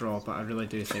chance of a draw, but I really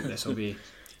do think this will be...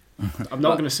 I'm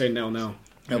not going to say 0-0.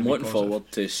 I'm looking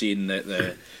forward to seeing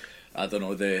the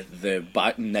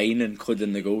back 9,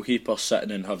 including the goalkeeper, sitting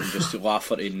and having just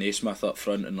Lafferty and Naismith up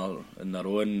front in their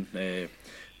own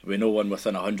with no one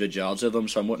within 100 yards of them,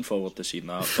 so I'm looking forward to seeing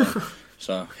that. But it's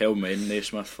a hell main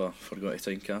Naismith for Got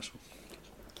to Tynecastle.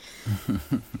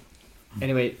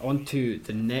 Anyway, on to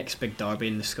the next big derby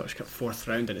in the Scottish Cup 4th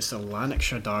round, and it's the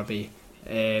Lanarkshire derby.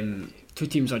 Two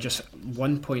teams are just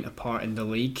 1 point apart in the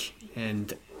league,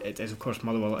 and it is of course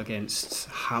Motherwell against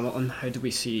Hamilton. How do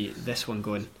we see this one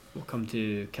going? We'll come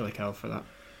to Killical for that.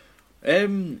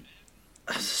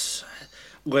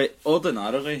 Like,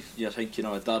 ordinarily, you're thinking,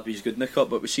 a derby's good in the cup,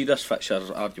 but we see this fixture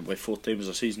arguably 4 times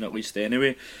a season at least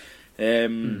anyway.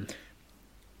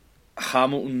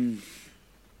 Hamilton,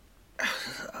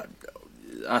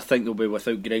 I think they'll be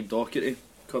without Greg Docherty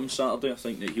come Saturday. I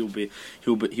think that he'll be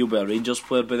a Rangers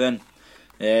player by then,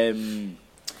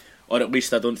 or at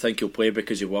least I don't think he'll play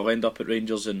because he will end up at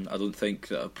Rangers, and I don't think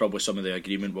that probably some of the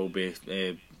agreement will be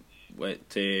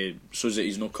so that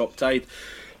he's no cup tied.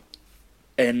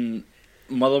 And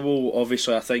Motherwell,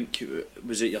 obviously, I think,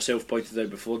 was it yourself pointed out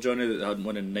before, Johnny, that they hadn't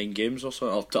won in 9 games or so,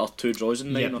 or 2 draws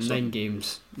in 9 or something? 9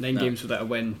 games. 9 games without a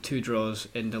win, 2 draws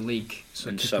in the league, so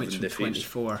and 2 7 points from defeats.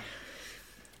 24.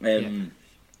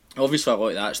 Obviously, a lot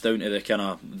of that's down to the kind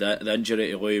of the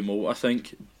injury to Louis Moult, I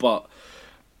think, but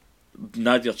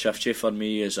Nadir Chifchi for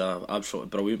me is a absolutely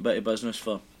brilliant bit of business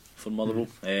for Motherwell,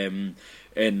 and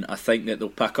I think that they'll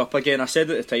pick up again. I said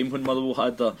at the time when Motherwell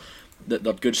had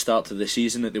their good start to the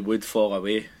season that they would fall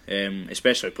away,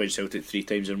 especially playing Celtic 3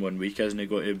 times in 1 week isn't it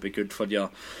going to be good for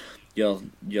your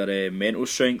mental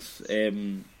strength,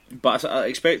 but I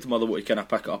expect Motherwell to kind of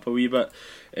pick it up a wee bit.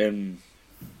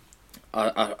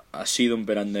 I see them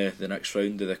being in the next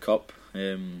round of the cup.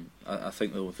 I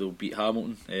think they'll beat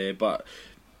Hamilton, but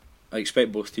I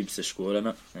expect both teams to score in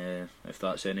it, if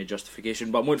that's any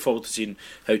justification. But I'm looking forward to seeing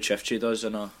how Chifchi does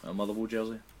in a Motherwell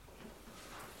jersey.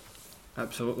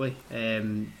 Absolutely.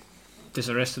 Does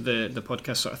the rest of the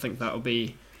podcast sort of think that'll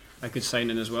be a good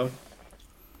signing as well?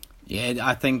 Yeah,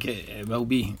 I think it will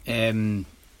be. I mean,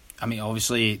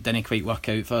 obviously it didn't quite work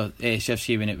out for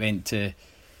Chifchi when he went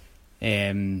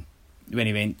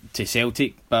to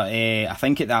Celtic, but I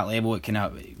think at that level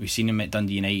we've seen him at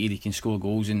Dundee United. He can score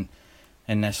goals in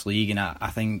this league, and I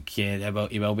think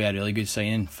he will be a really good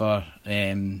signing for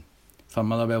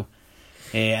Motherwell.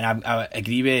 And I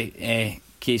agree with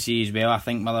Casey as well. I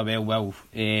think Motherwell will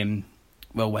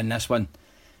win this one.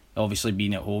 Obviously,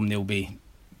 being at home, they'll be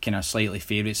kind of slightly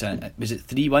favourites. Was it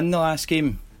 3-1 the last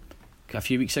game a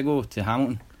few weeks ago to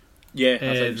Hamilton? Yeah, I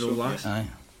think so.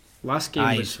 Last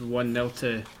game was 1-0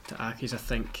 to Accies, I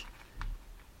think.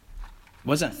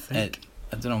 Was it? I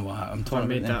don't know what I'm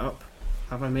talking about.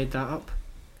 Have I made that up?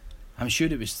 I'm sure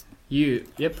it was.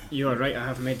 Yep, you are right. I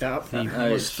have made that up.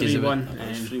 It was 3-1. It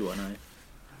was 3-1.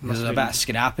 There was a bit of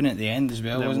scrapping at the end as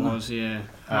well, wasn't there? Was, yeah.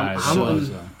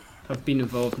 Hamilton have been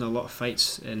involved in a lot of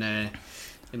fights in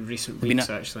recent weeks,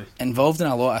 actually. Involved in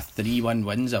a lot of 3-1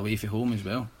 wins away from home as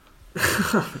well.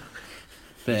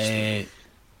 But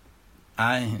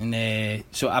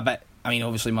so a bit. I mean,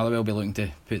 obviously Motherwell will be looking to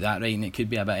put that right, and it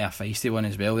could be a bit of a feisty one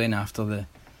as well. Then after the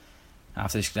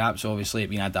scraps, obviously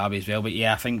it being a derby as well. But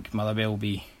yeah, I think Motherwell will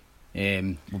be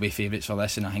favourites for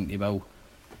this, and I think they will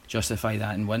justify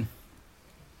that and win.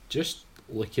 Just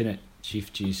looking at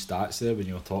Chief G's stats there when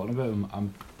you were talking about him,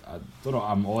 I don't know.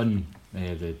 I'm on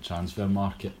the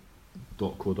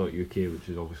transfermarket.co.uk, which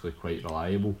is obviously quite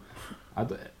reliable.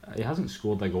 He hasn't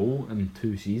scored a goal in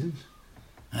 2 seasons.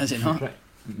 Has it not?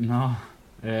 No,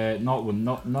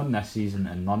 none this season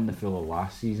and none the full of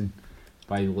last season.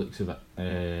 By the looks of it,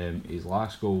 his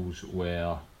last goals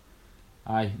were,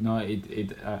 I don't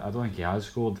think he has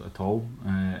scored at all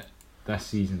this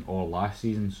season or last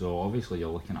season. So obviously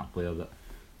you're looking at a player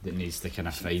that needs to kind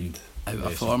of find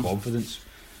some confidence.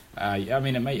 I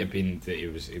mean, it might have been that he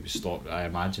was stopped. I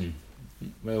imagine.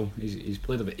 Well, he's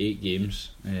played about 8 games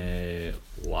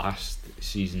last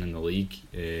season in the league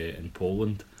in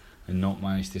Poland and not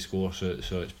managed to score, so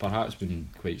it's perhaps been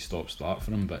quite stop-start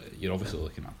for him, but you're obviously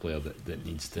looking at a player that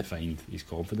needs to find his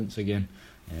confidence again.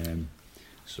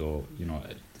 So, you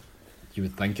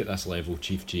would think at this level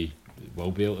Chief G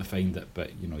will be able to find it, but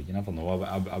you never know.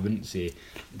 I wouldn't say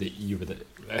that you would,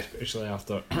 especially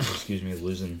after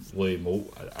losing Louis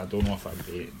Moult. I don't know if I'd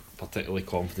be particularly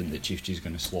confident that Chief G's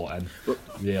going to slot in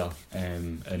there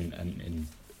and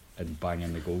bang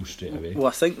in the goal straight away. Well,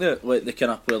 I think that the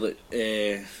kind of player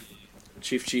that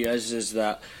Chief G is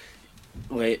that,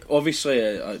 obviously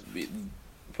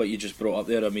what you just brought up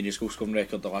there, I mean, his goal scoring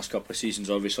record the last couple of seasons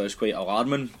obviously is quite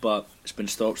alarming, but it's been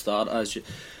stop-start as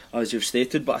you've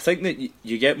stated. But I think that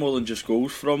you get more than just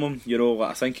goals from him.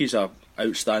 I think he's a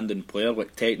outstanding player,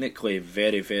 technically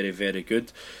very, very, very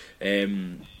good.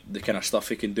 The kind of stuff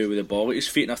he can do with the ball at his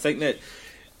feet, and I think that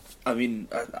I mean,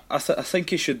 I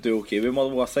think he should do okay with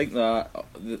Motherwell. I think that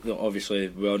obviously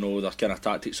we all know their kind of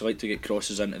tactics like to get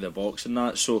crosses into the box and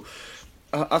that. So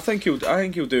I think he'll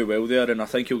do well there, and I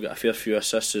think he'll get a fair few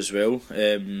assists as well.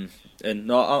 And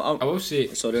no, I will say.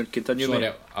 Sorry, continue. Sorry,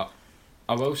 mate.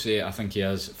 I will say I think he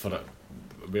is for it.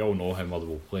 We all know how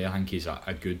Motherwell play. I think he's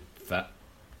a good fit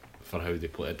for how they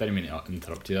play. I didn't mean to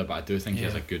interrupt you there, but I do think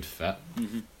he's a good fit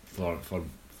for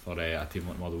a team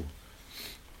like Motherwell.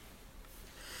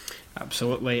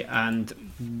 Absolutely, and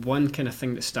one kind of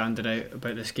thing that standed out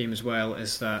about this game as well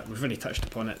is that we've already touched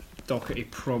upon it. Doherty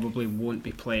probably won't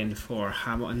be playing for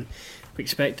Hamilton. We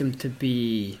expect him to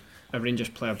be a Rangers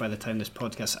player by the time this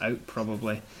podcast's out,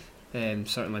 probably.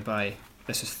 Certainly by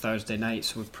this is Thursday night,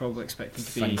 so we probably expect him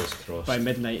to be by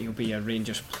midnight. He'll be a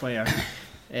Rangers player.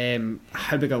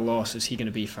 How big a loss is he going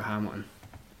to be for Hamilton?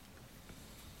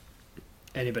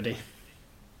 Anybody?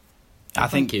 I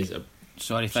think he's a.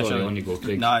 Sorry, on you go,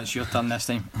 Craig. No, it's your turn this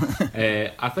time.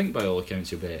 I think by all accounts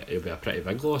he'll be a pretty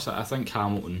big loss. I think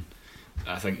Hamilton.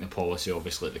 I think the policy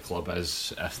obviously at the club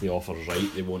is if the offer's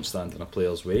right they won't stand in a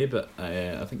player's way, but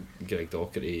I think Greg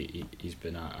Doherty he's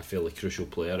been a fairly crucial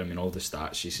player. I mean, all the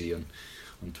stats you see on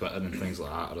Twitter and things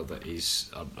like that are that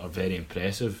are very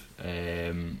impressive.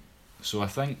 So I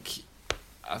think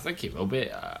he will be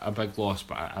a big loss,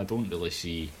 but I don't really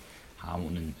see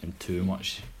Hamilton in too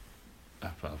much. I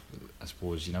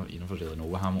suppose you never really know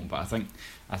with Hamilton, but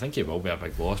I think it will be a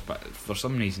big loss. But for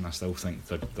some reason, I still think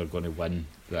they're going to win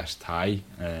this tie.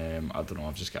 I don't know.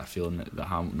 I've just got a feeling that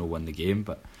Hamilton will win the game.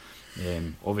 But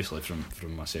obviously, from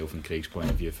myself and Craig's point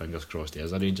of view, fingers crossed he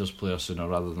is a Rangers player sooner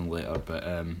rather than later. But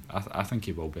I think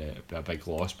he will be a big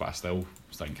loss. But I still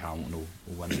think Hamilton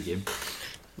will win the game.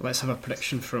 Let's have a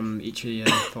prediction from each of you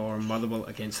for Motherwell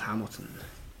against Hamilton.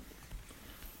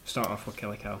 Start off with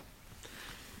Kelly Cow.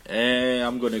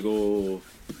 I'm going to go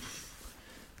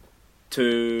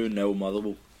 2-0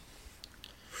 Motherwell.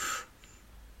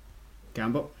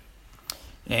 Gamble?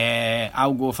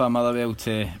 I'll go for Motherwell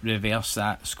to reverse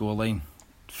that scoreline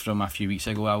from a few weeks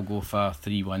ago. I'll go for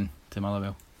 3-1 to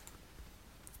Motherwell.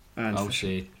 And I'll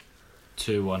say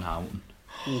 2-1 Hamilton.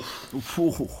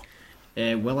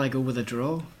 Will I go with a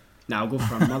draw? No, I'll go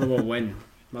for a Motherwell win.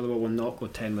 Motherwell will not go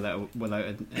 10 without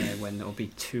a win. It'll be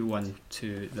 2-1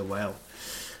 to the Well.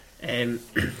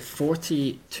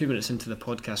 42 minutes into the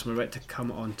podcast, we're about to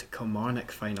come on to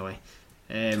Kilmarnock finally.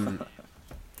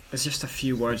 There's just a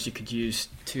few words you could use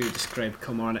to describe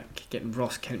Kilmarnock getting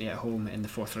Ross County at home in the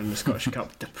fourth round of the Scottish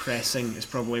Cup. Depressing is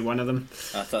probably one of them.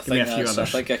 I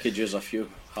think I could use a few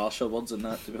harsher words than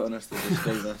that, to be honest, to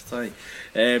describe this tie.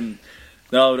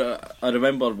 No, I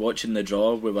remember watching the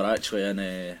draw. We were actually in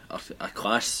a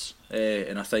class,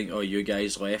 and I think you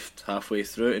guys left halfway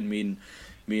through, and me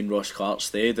and Ross Clark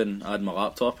stayed, and I had my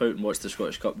laptop out and watched the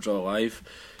Scottish Cup draw live,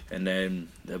 and then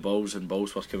the balls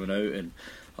were coming out, and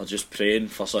I was just praying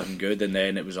for something good, and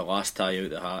then it was the last tie out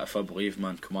the hat, if I believe,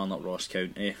 man, Kilmarnock Ross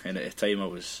County, and at the time I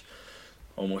was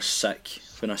almost sick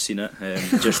when I seen it,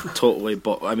 just totally.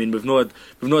 But I mean, we've not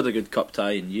had a good cup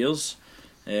tie in years.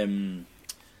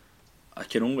 I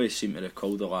can only seem to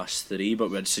recall the last three, but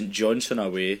we had St Johnstone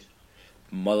away,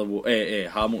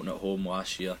 Hamilton at home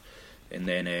last year, and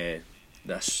then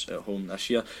this at home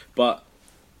this year. But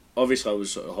obviously it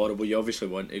was horrible. You obviously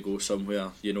want to go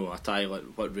somewhere, a tie like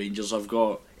what Rangers have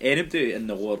got. Anybody in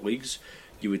the lower leagues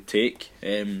you would take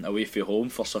away from home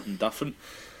for something different.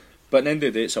 But at the end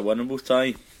of the day, it's a winnable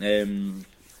tie.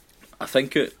 I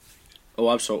think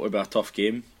it'll absolutely be a tough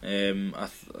game. I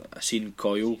seen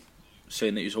Coyle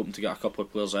saying that he's hoping to get a couple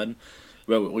of players in.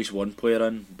 Well, at least one player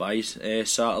in by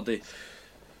Saturday.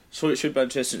 So it should be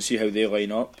interesting to see how they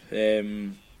line up.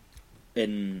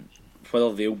 And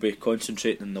whether they'll be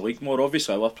concentrating in the league more.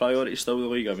 Obviously our priority is still the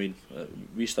league. I mean,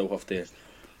 we still have to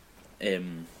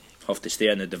stay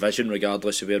in the division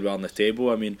regardless of where we are on the table.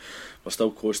 I mean, we're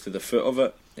still close to the foot of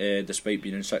it, despite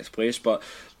being in sixth place. But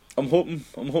I'm hoping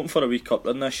for a wee cup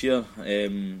run this year,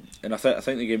 and I think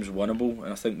the game's winnable,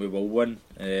 and I think we will win.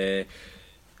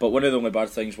 But one of the only bad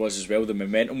things was as well the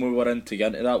momentum we were in to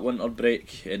get into that winter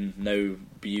break, and now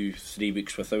be 3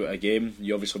 weeks without a game.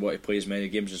 You obviously want to play as many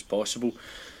games as possible,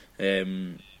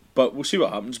 but we'll see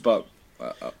what happens. But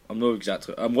I'm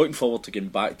looking forward to getting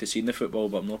back to seeing the football,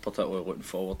 but I'm not particularly looking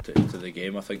forward to the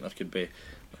game. I think there could be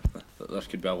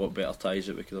a lot better ties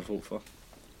that we could have hoped for.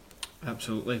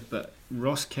 Absolutely, but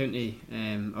Ross County,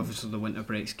 obviously the winter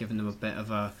break's given them a bit of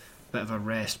a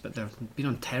rest, but they've been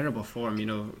on terrible form.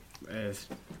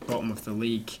 Bottom of the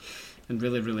league, and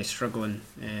really, really struggling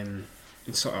in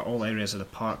sort of all areas of the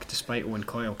park, despite Owen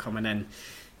Coyle coming in.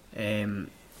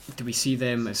 do we see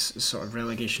them as sort of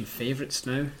relegation favourites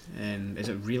now? Is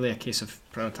it really a case of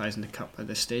prioritising the cup at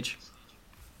this stage?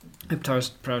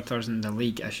 Prioritising the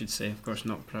league, I should say. Of course,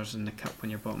 not prioritising the cup when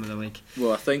you're bottom of the league.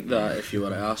 Well, I think that if you were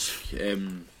to ask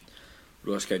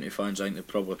Ross County fans, I think they'd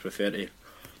probably prefer to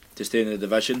stay in the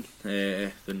division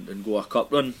than go a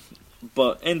cup run.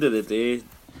 But end of the day,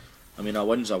 I mean, a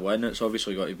win's a win. It's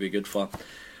obviously got to be good for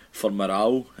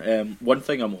morale. One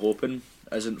thing I'm hoping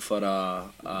isn't for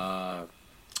a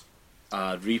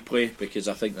replay, because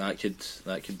I think that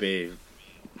could be.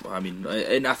 I mean,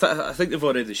 and I think they've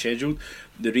already scheduled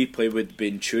the replay would be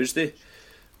on Tuesday.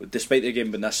 Despite the game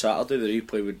being this Saturday, the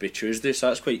replay would be Tuesday, so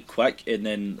that's quite quick. And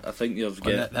then I think you've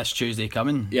got this Tuesday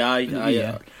coming.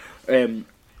 Yeah.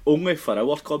 Only for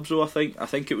our clubs though. I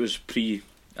think it was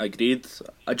pre-agreed.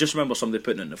 I just remember somebody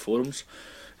putting it in the forums.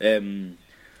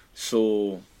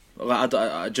 So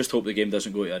I just hope the game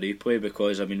doesn't go to a replay,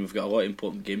 because I mean we've got a lot of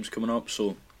important games coming up.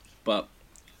 So, but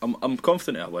I'm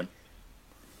confident I'll win.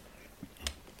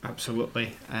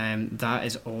 Absolutely. That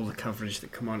is all the coverage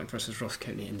that Kilmarnock versus Ross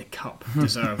County in the Cup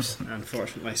deserves,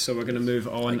 unfortunately. So we're going to move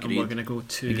on. Agreed. And we're going to go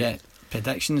to... We get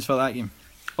predictions for that game?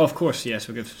 Oh, of course, yes.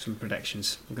 We'll give some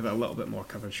predictions. We'll give it a little bit more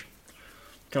coverage.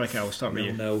 Kelly, I'll start with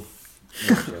you. No.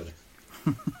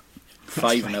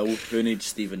 5-0. Who needs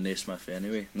Stephen Naismith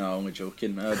anyway? No, only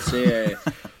joking. I'd say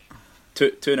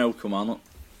 2-0 Kilmarnock.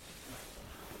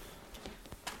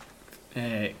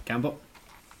 Gamble?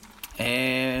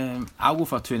 I'll go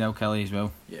for 2-0 Kelly as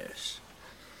well. Yes.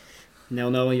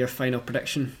 0-0, your final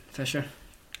prediction, Fisher?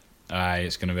 Aye,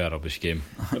 it's going to be a rubbish game.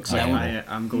 Looks like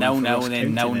I'm going 0-0 for Ross and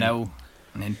then County 0-0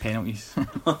 and then penalties.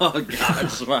 Oh,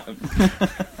 gosh, man.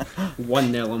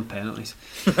 1-0 on penalties.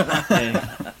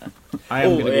 I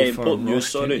am going to go for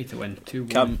Ross County to win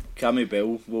 2-1. Cammy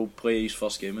Bell will play his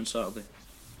first game on Saturday.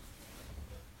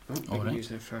 Oh, right. Use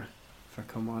it for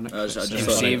Kilmarnock.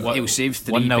 He'll save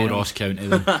 3 1-0 Ross County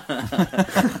then.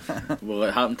 Well,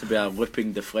 it happened to be a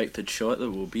whipping deflected shot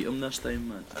that will beat him this time,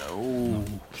 man. Oh,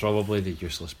 Probably the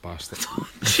useless bastard.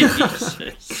 Jesus.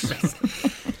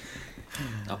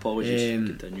 Apologies.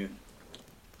 Continue.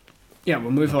 Yeah,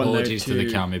 we'll move Apologies on now to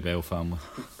the Cammy Bell family.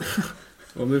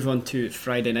 We'll move on to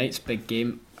Friday night's big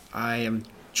game. I am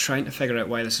trying to figure out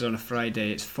why this is on a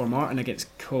Friday. It's Formartine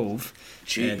against Cove,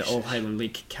 the All Highland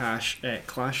League clash.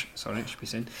 Sorry, I should be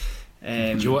saying.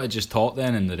 Do you want to just talk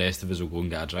then, and the rest of us will go and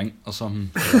get a drink or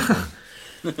something?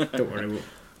 Don't worry,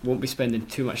 won't be spending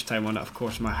too much time on it. Of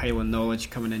course, my Highland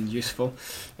knowledge coming in useful.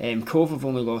 Cove have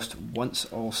only lost once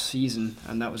all season,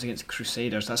 and that was against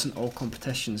Crusaders. That's in all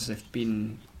competitions. They've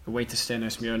been away to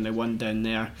Stenhousemuir and they won down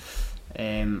there.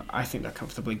 I think they're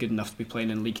comfortably good enough to be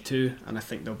playing in League 2, and I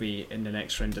think they'll be in the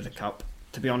next round of the Cup.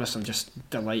 To be honest, I'm just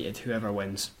delighted whoever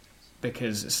wins,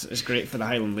 because it's great for the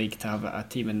Highland League to have a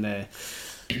team in the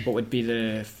what would be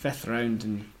the 5th round,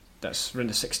 and that's round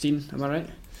of 16, am I right?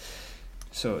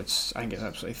 So I think it's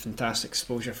absolutely fantastic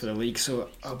exposure for the league, so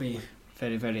I'll be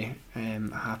very, very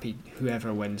happy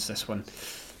whoever wins this one.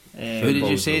 Who did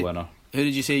you say? Who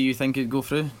did you say you think would go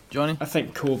through, Johnny? I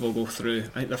think Cove will go through.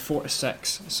 I think they're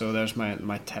 4-6, so there's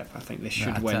my tip. I think they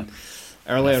should win.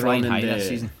 Earlier on in the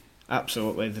season.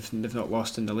 Absolutely, they've not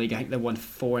lost in the league. I think they won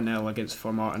 4-0 against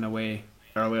Formartine away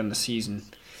earlier in the season.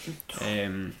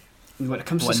 When it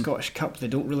comes to the Scottish Cup, they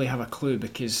don't really have a clue,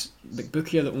 because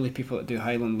McBookie are the only people that do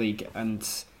Highland League, and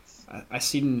I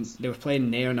seen they were playing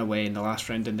Nairn away in the last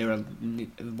round, and they were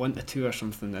 1-2 or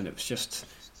something, and it was just.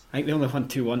 I think they only won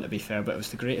 2-1 to be fair, but it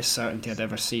was the greatest certainty I'd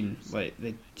ever seen. Like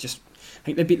I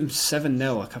think they beat them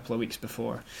 7-0 a couple of weeks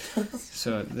before.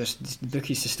 So the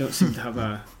bookies just don't seem to have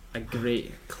a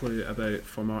great clue about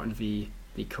Formartine v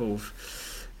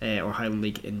Cove or Highland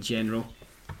League in general.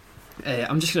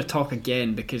 I'm just going to talk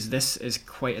again, because this is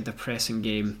quite a depressing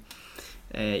game.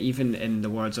 Even in the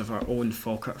words of our own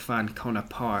Falkirk fan, Connor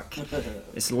Park,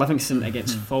 it's Livingston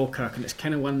against Falkirk, and it's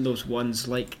kind of one of those ones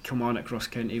like Kilmarnock Ross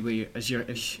County where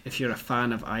if you're a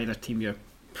fan of either team, you're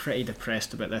pretty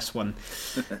depressed about this one.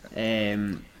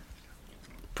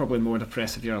 Probably more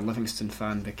depressed if you're a Livingston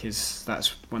fan, because that's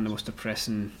one of the most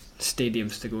depressing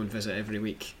stadiums to go and visit every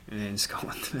week in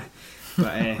Scotland.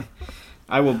 But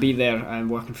I will be there. I'm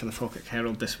working for the Falkirk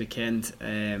Herald this weekend.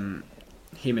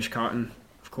 Hamish Carton,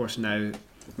 of course, now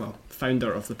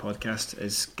founder of the podcast,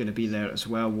 is going to be there as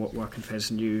well, working for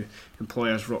his new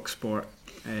employers, Rock Sport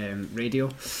Radio,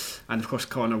 and of course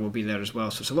Connor will be there as well.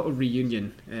 So it's a little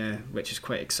reunion, which is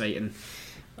quite exciting.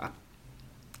 I'm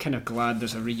kind of glad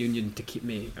there's a reunion to keep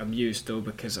me amused though,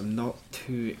 because I'm not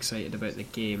too excited about the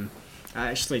game. I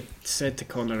actually said to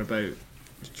Connor about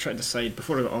trying to decide,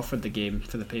 before I got offered the game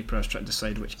for the paper, I was trying to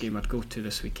decide which game I'd go to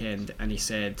this weekend, and he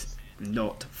said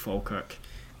not Falkirk.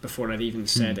 before I'd even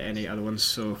said any other ones.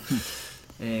 So,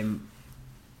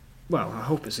 well, I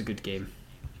hope it's a good game,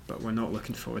 but we're not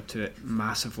looking forward to it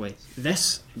massively.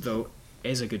 This, though,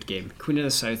 is a good game. Queen of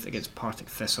the South against Partick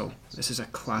Thistle. This is a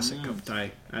classic cup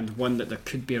tie, and one that there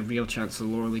could be a real chance of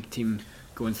the lower league team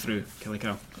going through. Kelly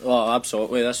Cow. Oh,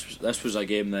 absolutely. This was a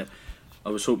game that I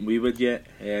was hoping we would get.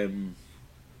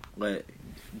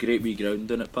 Great wee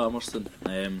ground in at Palmerston.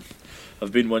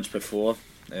 I've been once before,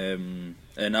 and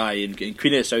Queen of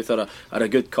the South are a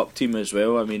good cup team as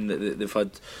well. I mean, they've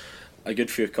had a good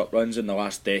few cup runs in the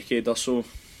last decade or so,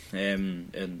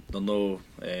 and they're no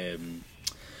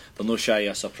shy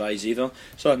of a surprise either.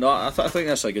 So no, I think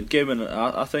that's a good game, and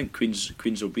I think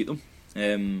Queens will beat them.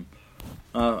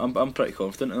 I'm pretty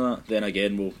confident in that. Then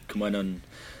again, we'll come in on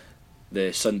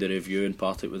the Sunday review and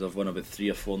Partick would have won about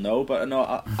 3 or 4-0. But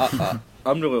no,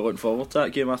 I'm really looking forward to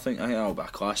that game. I think that'll be a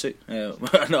classic. No,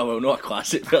 well, not a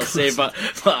classic per se, but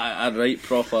a right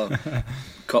proper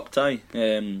cup tie.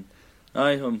 I'm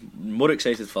more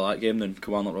excited for that game than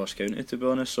Kilmarnock Ross County, to be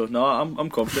honest. So no, I'm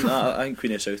confident. I think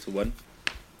Queen of South will win.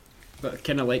 But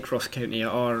kind of like Ross County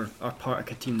are part of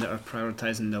a team that are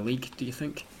prioritising the league, do you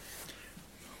think?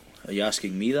 Are you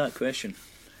asking me that question?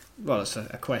 Well, it's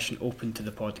a question open to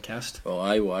the podcast. Well,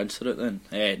 I will answer it then.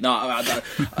 No,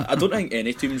 I don't think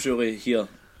any teams really here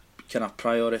kind of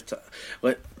prioritise.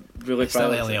 Really it's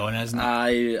still early on, isn't it?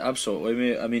 Aye, absolutely,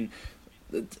 mate. I mean,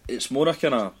 it's more a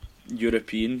kind of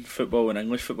European football and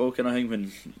English football kind of thing.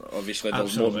 When obviously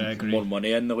there's more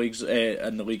money in the leagues,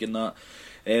 in the league and that.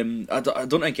 I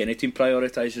don't think any team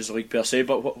prioritises the league per se,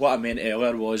 but what I meant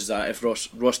earlier was that if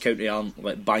Ross County aren't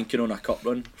like banking on a cup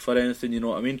run for anything, you know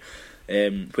what I mean?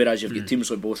 Whereas you've got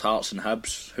teams like both Hearts and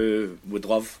Hibs who would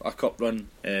love a cup run.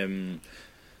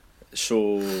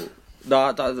 So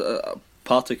that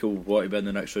Partick will want to be in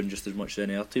the next round just as much as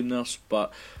any other team there,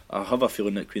 but I have a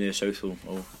feeling that Queen of the South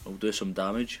will do some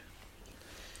damage.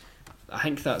 I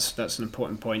think that's an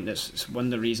important point. It's one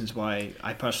of the reasons why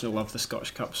I personally love the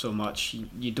Scottish Cup so much.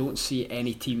 You don't see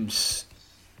any teams,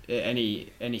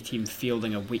 any team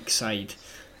fielding a weak side,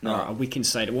 or a weakened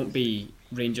side. It won't be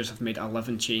Rangers have made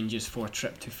 11 changes for a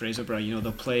trip to Fraserburgh. You know,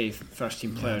 they'll play first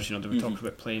team players. You know, they were talking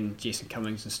about playing Jason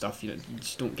Cummings and stuff. You know, you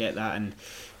just don't get that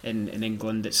in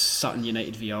England. It's Sutton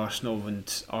United v Arsenal,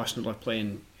 and Arsenal are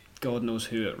playing God knows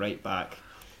who at right back.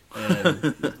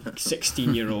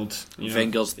 16-year-old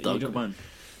Wenger's dog, man.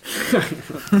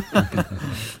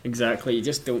 Exactly, you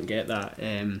just don't get that,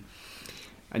 and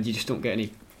you just don't get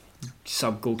any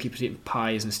sub goalkeepers eating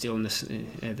pies and stealing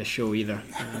the show either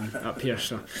up here.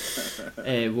 So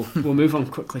we'll move on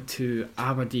quickly to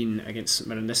Aberdeen against St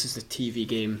Mirren. This is the TV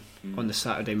game on the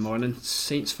Saturday morning.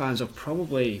 Saints fans will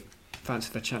probably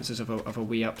fancy their chances of a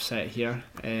wee upset here.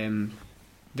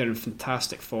 They're in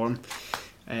fantastic form.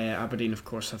 Aberdeen, of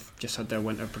course, have just had their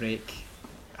winter break.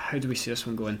 How do we see this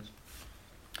one going?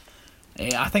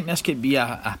 I think this could be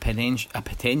a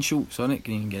potential. Sorry,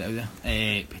 can even get it out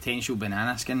there. Potential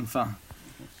banana skin for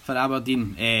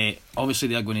Aberdeen. Obviously,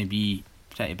 they're going to be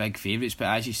pretty big favourites, but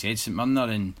as you said, St Mirren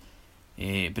are in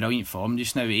brilliant form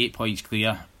just now. 8 points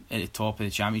clear at the top of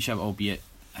the championship, albeit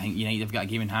I think United have got a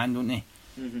game in hand, don't they?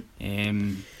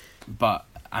 Mm-hmm. But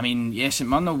I mean, yes, St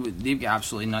Mirren, they've got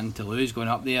absolutely nothing to lose going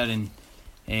up there, and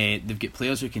they've got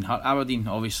players who can hurt Aberdeen.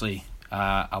 Obviously,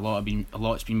 a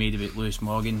lot's been made about Lewis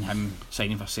Morgan, him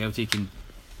signing for Celtic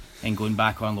and going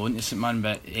back on loan to St Mirren.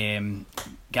 But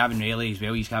Gavin Rayleigh as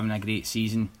well, he's having a great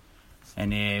season,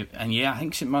 and yeah, I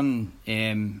think St Mirren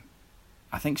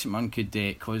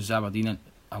could cause Aberdeen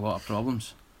a lot of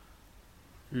problems.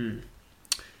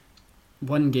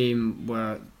 One game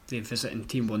where the visiting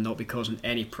team will not be causing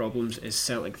any problems is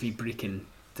Celtic v Brecon.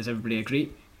 Does everybody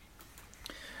agree?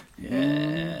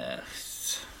 Yeah.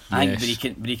 I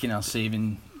think Brecon are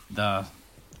saving the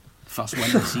first win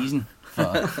of the season.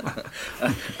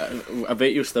 I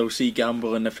bet you'll still see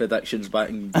Gamble in the predictions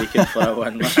backing Brecon for a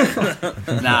win. Nah,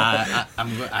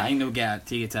 I think they'll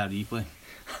take it to a replay.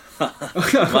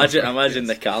 Imagine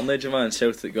the carnage, man.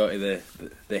 Celtic got to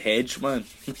the hedge, man.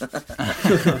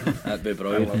 That'd be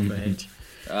brilliant. I love the hedge.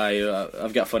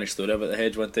 I've got a funny story about the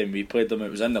hedge. One time we played them, it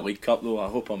was in the League Cup though, I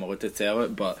hope I'm allowed to tell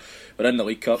it, but we're in the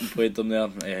League Cup and played them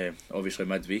there, obviously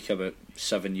midweek about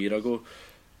 7 years ago,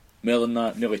 more than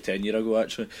that, nearly 10 years ago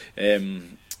actually.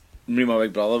 Me and my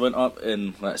big brother went up,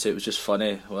 and let's say it was just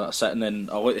funny, sitting in,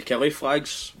 the Kelly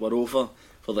flags were over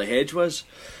for the hedge was,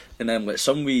 and then like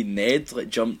some wee Ned like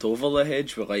jumped over the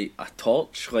hedge with like a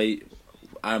torch, like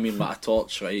a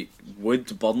torch, like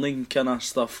wood burning kind of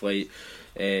stuff, like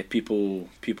people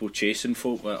chasing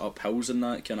folk like up hills and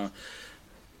that kind of.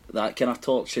 that kind of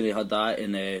torch, and he had that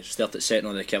and started setting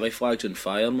all the Kelly flags on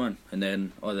fire, man. And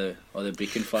then all the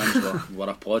Brecon fans were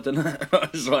applauding it.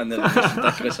 It was one of the most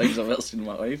ridiculous things I've ever seen in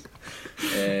my life.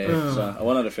 So I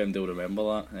wonder if they'll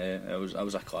remember that. It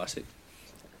was a classic.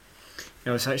 I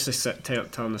was actually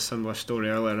telling a similar story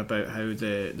earlier about how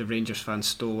the Rangers fans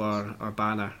stole our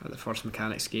banner at the Forest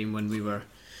Mechanics game when we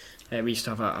used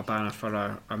to have a banner for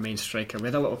our main striker. We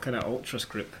had a little kind of ultras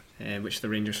group, which the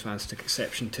Rangers fans took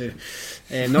exception to.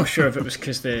 Not sure if it was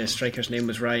because the striker's name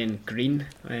was Ryan Green.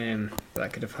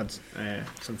 That could have had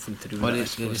something to do with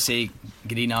it. Did it say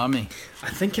Green Army? I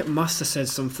think it must have said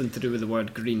something to do with the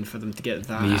word green for them to get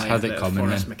that He's had it coming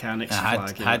Forest then. Mechanics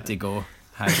Had flag. to go.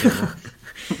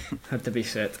 Had to be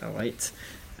set alight.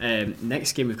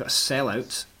 Next game we've got a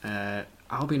sellout.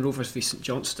 Albion Rovers v St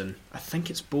Johnstone. I think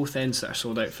it's both ends that are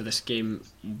sold out for this game,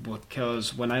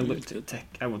 because when I looked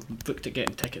at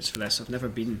getting tickets for this, I've never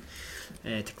been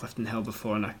to Clifton Hill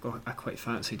before, and I quite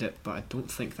fancied it, but I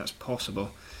don't think that's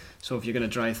possible. So if you're going to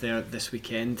drive there this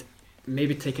weekend,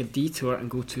 maybe take a detour and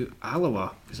go to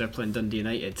Alloa, because they're playing Dundee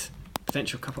United.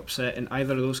 Potential cup upset in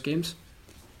either of those games.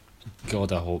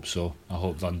 God, I hope so. I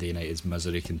hope Dundee United's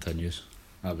misery continues.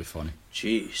 That'd be funny.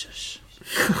 Jesus.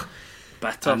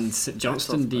 Bitter. And St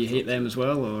Johnstone, do you hate them as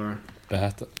well, or?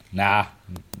 Better. Nah,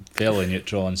 fairly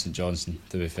neutral on St Johnstone,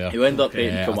 to be fair. You end up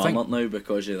hating I Kilmarnock now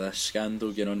because of this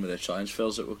scandal going on with the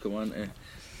transfers that will come on to.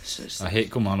 I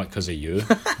hate Kilmarnock because of you.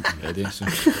 Already, so.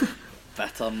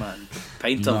 Bitter, man.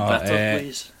 Pint of bitter,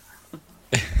 please.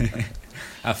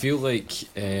 I feel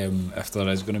like if there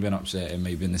is going to be an upset, it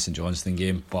might be in the St Johnstone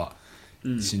game, but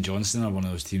St Johnstone are one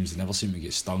of those teams that never seem to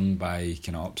get stung by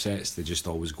kind of upsets. They just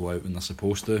always go out when they're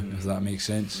supposed to, if that makes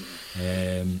sense.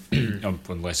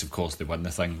 Unless, of course, they win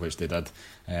the thing, which they did.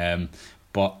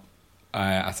 But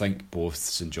I think both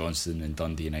St Johnstone and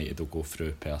Dundee United will go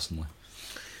through, personally.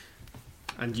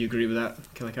 And do you agree with that,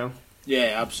 Killicow?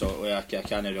 Yeah, absolutely. I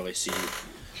can't really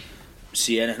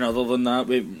see anything other than that.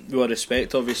 With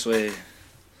respect, obviously.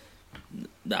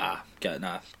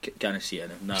 Can't see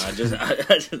anything.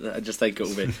 I just think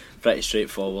it'll be pretty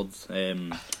straightforward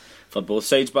for both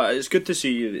sides. But it's good to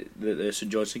see that the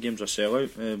St Johnstone games are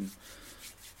sellout.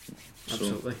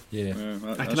 Absolutely. Yeah.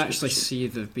 I can actually see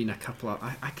there've been a couple of.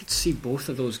 I could see both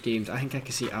of those games. I think I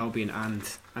could see Albion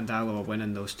and Alloa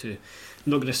winning those two.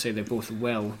 I'm not going to say they both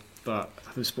will, but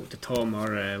having spoke to Tom,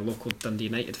 our local Dundee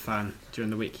United fan,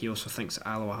 during the week, he also thinks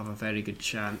Alloa have a very good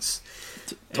chance.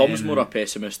 Tom's more a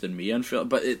pessimist than me,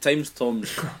 but at times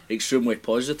Tom's extremely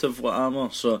positive like Armour.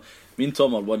 So me and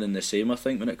Tom are one and the same, I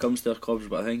think, when it comes to our clubs.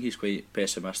 But I think he's quite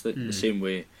pessimistic, the same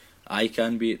way I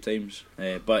can be at times.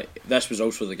 But this was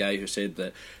also the guy who said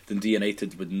that Dundee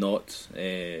United would not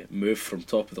move from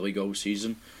top of the league all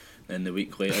season. And the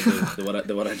week later,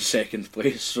 they were in second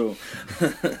place. So, for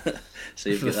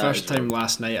the first time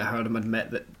last night, I heard him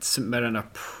admit that St Mirren are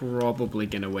probably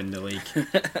going to win the league.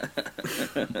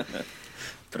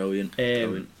 Brilliant.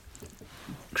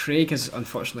 Craig has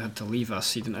unfortunately had to leave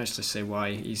us. He didn't actually say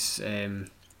why. He's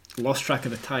lost track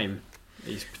of the time.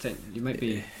 He might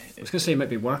be. I was going to say he might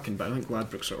be working, but I think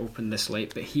Ladbrokes are open this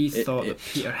late. But he thought that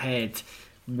Peterhead.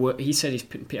 He said he's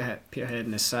putting Peterhead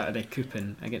in his Saturday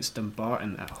coupon against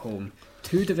Dumbarton at home.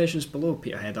 2 divisions below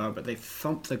Peterhead are, but they've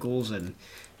thumped the goals in.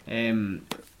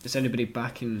 Is anybody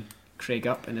backing Craig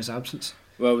up in his absence?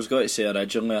 Well, I was going to say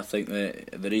originally, I think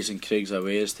the reason Craig's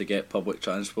away is to get public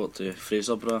transport to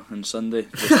Fraserburgh on Sunday,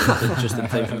 just in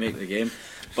time to make the game.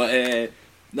 But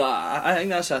no, I think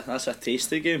that's a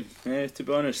tasty game. To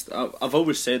be honest, I've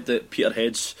always said that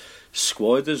Peterhead's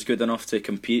squad is good enough to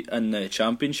compete in the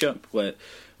Championship.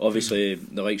 Obviously,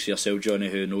 the likes of yourself, Johnny,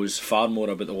 who knows far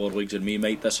more about the lower leagues than me,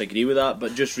 might disagree with that.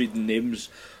 But just reading names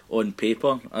on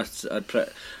paper, I'm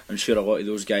sure a lot of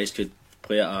those guys could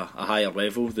play at a higher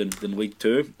level than League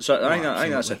 2. So I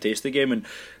think that's a tasty game. And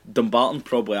Dumbarton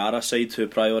probably are a side who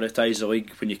prioritise the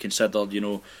league when you consider,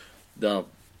 the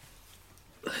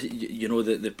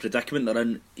predicament they're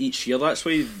in each year. That's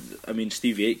why,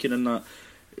 Stevie Aitken and that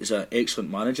is an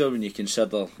excellent manager when you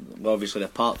consider obviously the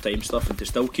part-time stuff, and to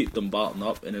still keep Dumbarton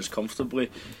up and as comfortably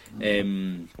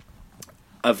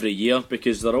every year,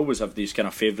 because they always have these kind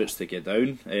of favourites to get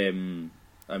down.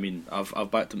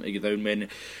 I've backed them to get down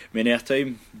many a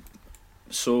time.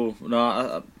 So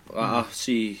no, I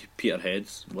see Peterhead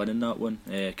winning that one,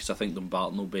 because I think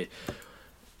Dumbarton will be,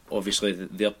 obviously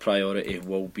their priority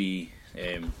will be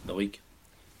the league.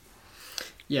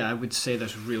 Yeah, I would say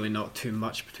there's really not too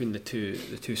much between the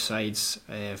two sides.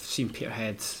 I've seen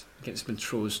Peterhead against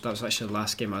Montrose. That was actually the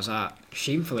last game I was at.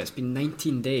 Shamefully, it's been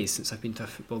 19 days since I've been to a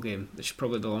football game, which is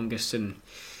probably the longest in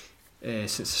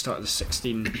since the start of the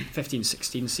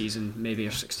 15-16 season, maybe,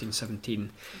 or 16-17,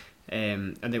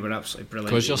 and they were absolutely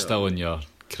brilliant. Because you're still in your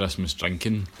Christmas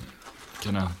drinking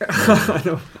kind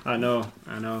of. I know.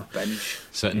 Binge.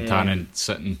 Um,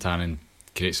 Tanning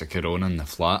crates of Corona in the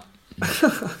flat.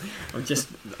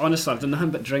 Honestly, I've done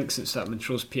nothing but drink since that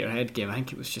Montrose Peterhead game. I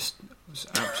think it was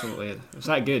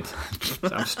that good.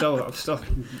 I'm still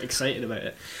excited about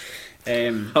it. I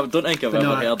don't think I've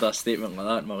ever heard a statement like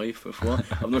that in my life before.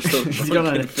 I'm not still He's gone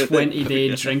on a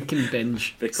 20-day drinking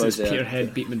binge because since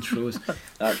Peterhead beat Montrose.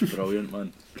 That's brilliant,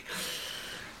 man.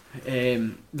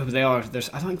 But they are. I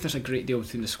don't think there's a great deal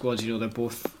between the squads. They're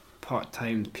both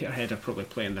part-time. Peterhead are probably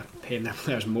paying their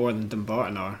players more than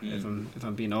Dumbarton are, if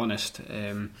I'm being honest.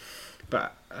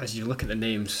 But as you look at the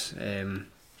names,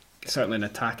 certainly in an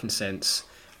attacking sense,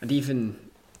 and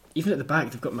even at the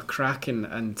back, they've got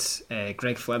McCracken and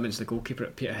Greg Flemings, the goalkeeper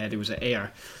at Peterhead, who was at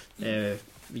Ayr.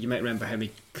 You might remember how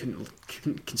he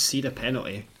couldn't concede a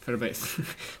penalty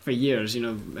for years.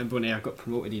 Remember when Ayr got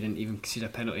promoted, he didn't even concede a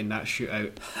penalty in that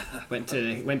shootout. Went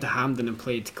to Hampden and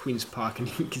played Queen's Park, and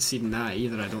he didn't concede in that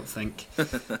either, I don't think.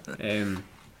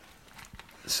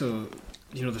 So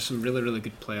there's some really, really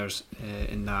good players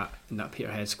in that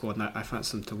Peterhead squad, and I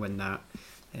fancy them to win that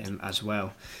as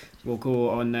well. We'll go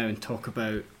on now and talk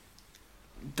about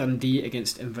Dundee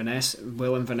against Inverness.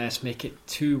 Will Inverness make it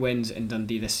 2 wins in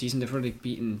Dundee this season? They've already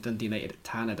beaten Dundee United at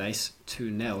Tannadice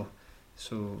 2-0.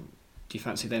 So do you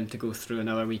fancy them to go through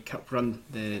another wee cup run,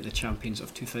 the champions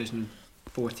of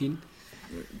 2014?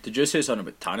 Did you say something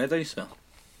about Tannadice?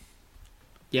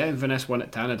 Yeah, Inverness won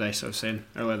at Tannadice, I was saying,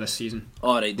 earlier this season.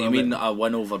 Alright, do you mean a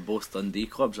win over both Dundee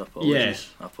clubs? Apologies.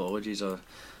 Yeah. Apologies. I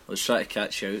was trying to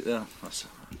catch you out there.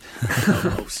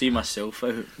 I'll see myself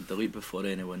out, delete before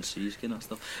anyone sees, kind of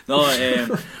stuff. No,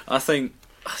 I think,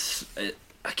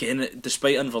 again,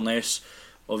 despite Inverness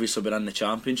obviously being in the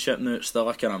Championship now, it's still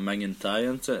a kind of minging tie,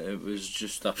 isn't it? It was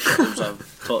just a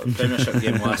Premiership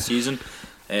game last season.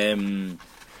 I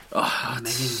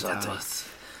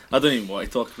don't even want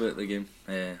to talk about the game.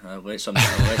 I'll let somebody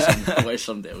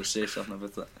else say something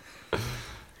about it.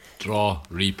 Draw,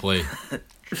 replay,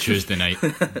 Tuesday night.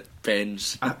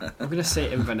 Pens. I'm going to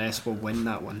say Inverness will win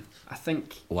that one. I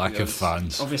think lack of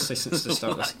fans. Obviously, since the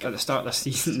start at the start of the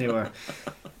season, they were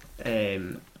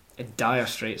in dire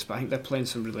straits. But I think they're playing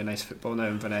some really nice football now,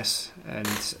 Inverness, and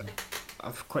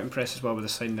I'm quite impressed as well with the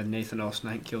signing of Nathan Austin.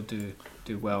 I think he'll do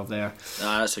well there.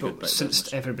 That's a good bit.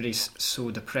 Since everybody's so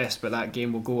depressed about that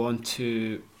game, we'll go on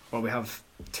to we have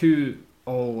 2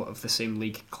 all of the same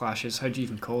league clashes. How do you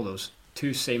even call those?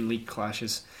 2 same league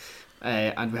clashes.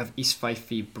 And we have East Fife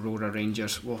v Brora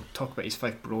Rangers. We'll talk about East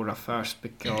Fife Brora first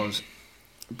because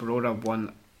Brora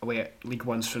won away at League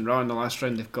One Stranraer in the last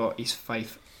round. They've got East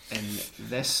Fife in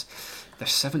this. They're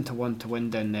 7-1 to win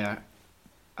down there.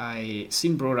 I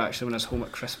seen Brora actually when I was home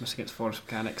at Christmas against Forest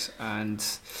Mechanics, and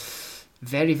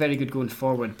very, very good going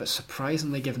forward, but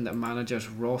surprisingly, given that managers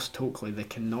Ross Tokley, they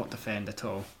cannot defend at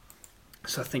all.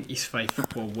 So I think East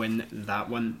Fife will win that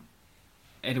one.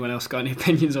 Anyone else got any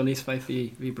opinions on East Fife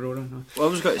v Brora? No? Well,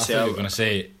 I was going to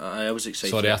say. I was excited.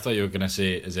 Sorry, I thought you were going to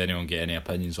say, does anyone get any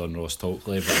opinions on Ross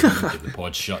Tokley? But I'm going to get the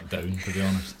pod shut down, to be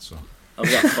honest. So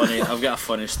I've got a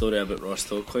funny story about Ross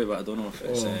Tokley, but I don't know if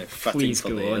it's fitting for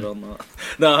the air or not.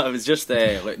 No, it was just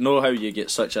know how you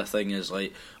get such a thing as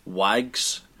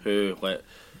wags who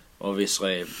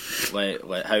obviously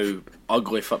how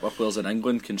ugly football players in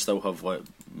England can still have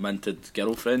minted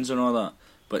girlfriends and all that.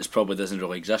 But it probably doesn't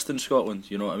really exist in Scotland,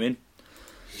 you know what I mean?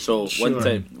 So sure.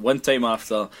 one time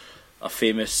after a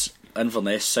famous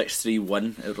Inverness 6-3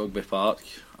 win at Rugby Park,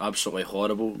 absolutely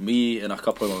horrible, me and a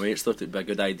couple of my mates thought it'd be a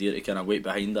good idea to kind of wait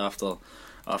behind after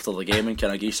the game and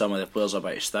kind of give some of the players a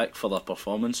bit of stick for their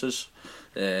performances,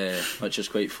 which is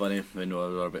quite funny when we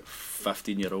were about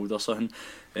 15-year-old or something.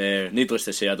 Needless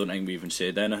to say, I don't think we even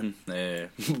said anything.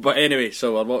 But anyway,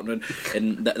 so we're walking around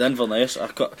in the Inverness. A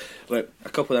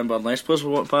couple of Inverness players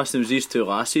were walking past. There was these 2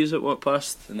 lassies that walked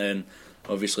past, and then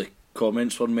obviously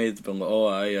comments were made, being like, "Oh,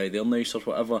 aye, they're nice" or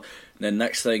whatever. And then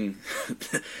next thing,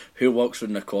 who walks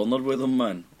round the corner with them,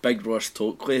 man? Big Ross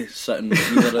Tokley sitting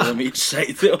either of them each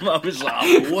side of him. I was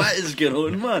like, what is going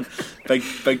on, man? Big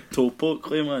toe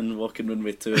Tokley, man, walking round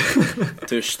with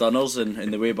two stunners in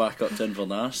the way back up to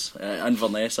Inverness.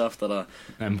 Inverness after a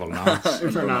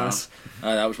Inverness.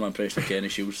 That was my impression of Kenny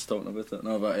Shields talking about it.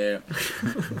 No, but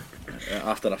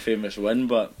after a famous win,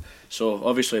 but so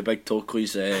obviously Big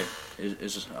Tokley's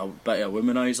is a bit of a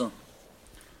womaniser.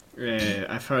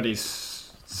 I've heard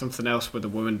he's something else with a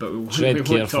woman, but we won't talk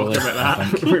carefully, about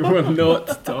that. We will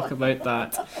not talk about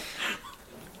that.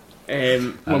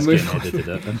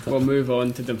 We'll move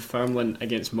on to Dunfermline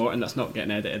against Morton. That's not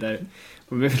getting edited out.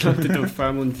 We're moving on to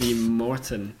Dunfermline v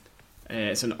Morton.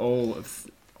 It's an all of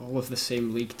the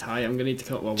same league tie. I'm going to need to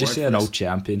come up with a word. Just say an old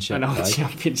championship tie.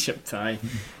 Championship tie.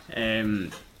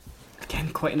 Again,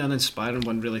 quite an uninspiring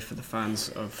one really for the fans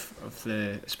of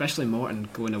the, especially Morton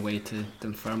going away to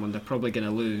Dunfermline. They're probably going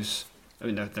to lose. I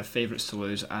mean, they're favourites to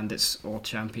lose, and it's all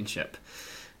championship.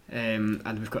 And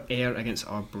we've got Ayr against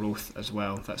Arbroath as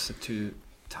well. That's the two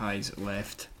ties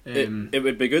left. It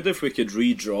would be good if we could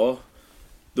redraw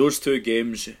those two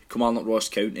games, Kilmarnock Ross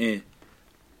County,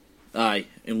 and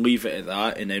leave it at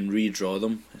that, and then redraw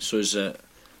them, so as that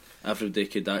everybody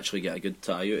could actually get a good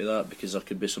tie out of that, because there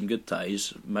could be some good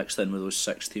ties mixed in with those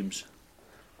 6 teams.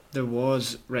 There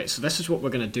was so this is what we're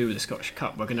going to do with the Scottish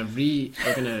Cup. We're going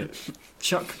to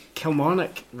chuck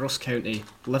Kilmarnock, Ross County,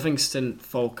 Livingston,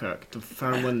 Falkirk,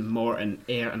 Dunfermline, Morton,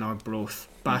 Ayr and Arbroath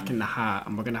back in the hat,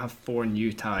 and we're going to have 4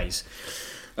 new ties.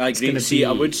 I agree. See,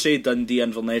 I would say Dundee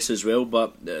and Inverness as well,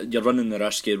 but you're running the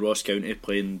risk of Ross County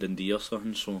playing Dundee or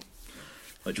something, so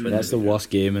that's the worst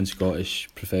game in Scottish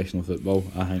professional football,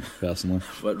 I think, personally.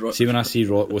 See when I see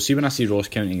Ross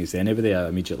County against anybody, I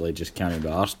immediately just can't be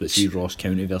arsed. But see Ross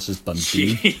County versus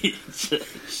Dundee.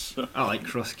 I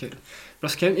like Ross County.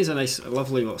 Ross County's a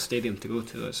lovely little stadium to go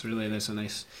to. It's really a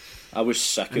nice. I was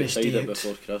sick outside it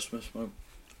before Christmas, man.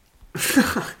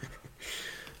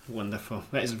 Wonderful.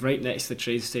 That is right next to the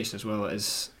train station as well. It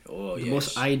is the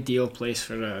most ideal place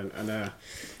for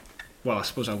I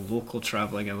suppose a local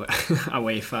travelling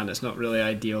away fan. It's not really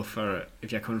ideal for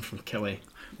if you're coming from Killie.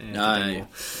 I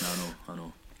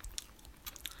know.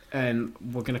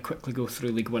 We're going to quickly go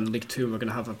through League 1, League 2, and we're going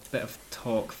to have a bit of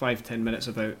talk, 5-10 minutes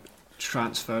about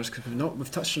transfers, because we've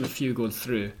touched on a few going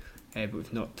through, but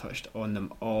we've not touched on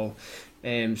them all.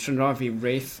 Stranraer v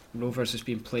Wraith Rovers has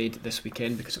been played this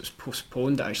weekend because it was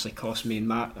postponed. It actually cost me and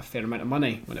Matt a fair amount of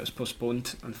money when it was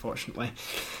postponed, unfortunately.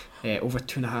 Over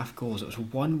 2.5 goals. It was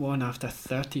 1-1 after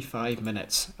 35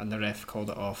 minutes, and the ref called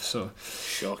it off. So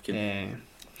shocking.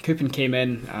 Coupon came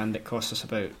in, and it cost us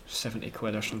about 70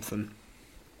 quid or something.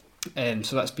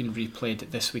 So that's been replayed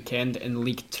this weekend. In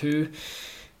League 2,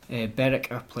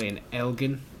 Berwick are playing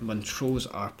Elgin. Montrose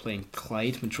are playing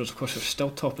Clyde. Montrose, of course, are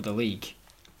still top of the league,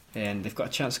 and they've got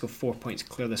a chance to go 4 points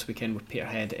clear this weekend with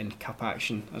Peterhead in cup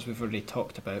action, as we've already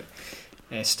talked about.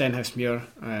 Stenhousemuir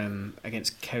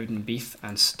against Cowdenbeath,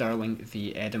 and Stirling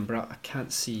v Edinburgh. I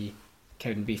can't see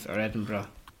Cowdenbeath or Edinburgh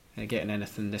getting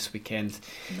anything this weekend.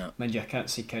 No. Mind you, I can't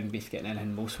see Cowdenbeath getting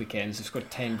anything most weekends. They've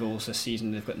scored 10 goals this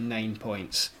season. They've got 9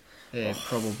 points.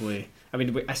 Probably. I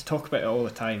mean, I talk about it all the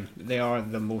time. They are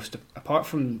the most, apart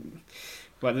from,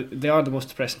 they are the most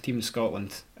depressing team in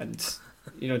Scotland. And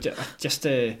just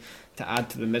to add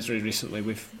to the misery recently,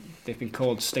 they've been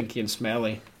called stinky and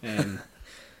smelly.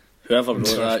 Whoever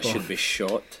wrote that should be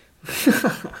shot.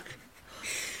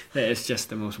 It is just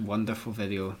the most wonderful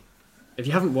video. If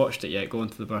you haven't watched it yet, go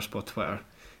onto the Burstball Twitter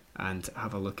and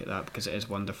have a look at that, because it is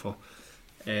wonderful.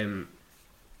 So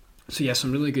yeah,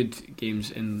 some really good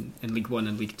games in League 1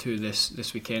 and League 2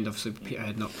 this weekend. Obviously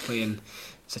Peterhead not playing.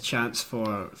 It's a chance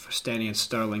for Steny and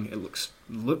Stirling. It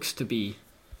looks to be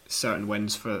certain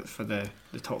wins for the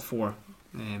top 4.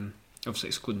 Obviously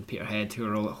excluding Peterhead, who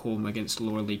are all at home against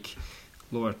lower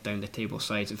down the table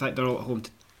sides. In fact, they're all at home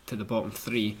to the bottom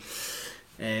 3.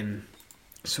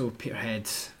 So Peterhead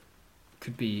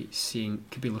could be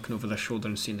looking over their shoulder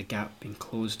and seeing the gap being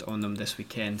closed on them this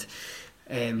weekend.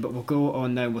 But we'll go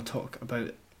on now. We'll talk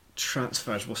about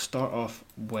transfers. We'll start off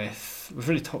with, we've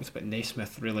already talked about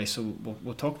Naismith really, so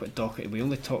we'll talk about Docherty. We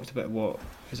only talked about what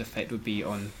his effect would be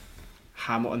on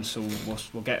Hamilton, so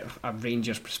we'll get a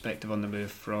Rangers perspective on the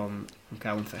move from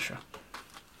Callum Fisher.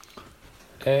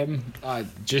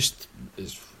 It's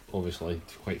obviously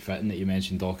quite fitting that you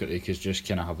mentioned Docherty, because just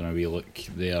kind of having a wee look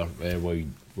there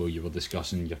while you were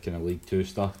discussing your kind of League 2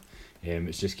 stuff,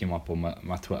 it's just came up on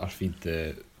my Twitter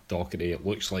feed. Docherty, it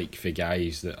looks like for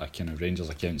guys that are kind of Rangers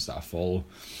accounts that I follow,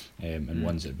 and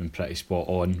ones that have been pretty spot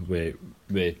on with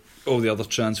all the other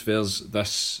transfers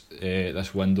this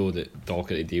window, that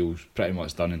Docherty deal's pretty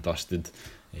much done and dusted.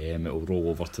 It'll roll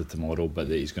over to tomorrow, but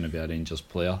that he's going to be a Rangers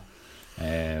player.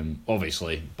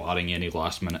 Obviously barring any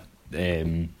last minute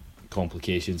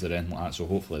complications or anything like that, so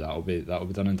hopefully that'll be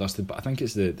done and dusted. But I think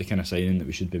it's the kind of signing that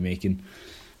we should be making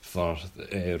for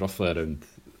roughly around,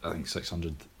 I think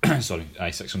 600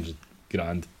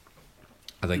 grand.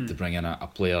 I think to bring in a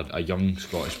player, a young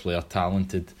Scottish player,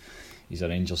 talented. He's a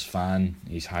Rangers fan,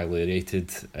 he's highly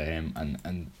rated,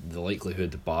 and the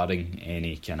likelihood, barring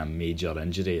any kind of major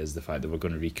injury, is the fact that we're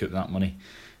going to recoup that money.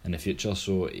 in the future.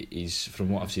 So he's, from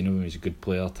what I've seen of him, he's a good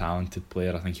player, talented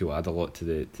player. I think he'll add a lot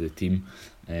to the team,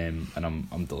 and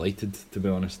I'm delighted, to be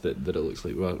honest, that it looks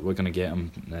like we're going to get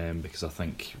him, because I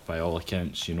think by all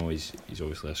accounts, you know, he's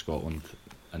obviously a Scotland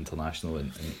international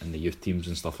in the youth teams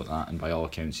and stuff like that, and by all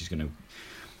accounts he's going to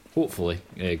hopefully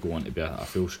go on to be a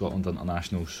full Scotland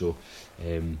international. So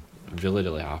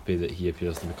really happy that he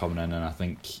appears to be coming in, and I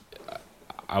think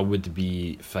I would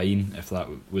be fine if that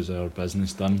was our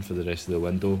business done for the rest of the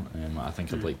window. I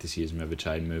think I'd like to see us maybe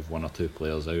try and move 1 or 2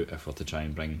 players out if we're to try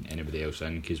and bring anybody else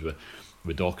in, because with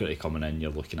Docherty coming in,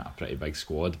 you're looking at a pretty big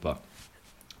squad. But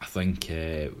I think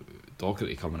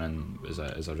Docherty coming in is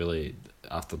a really,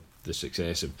 after the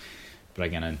success of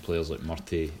bringing in players like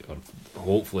Murty, or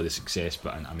hopefully the success,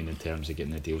 but I mean in terms of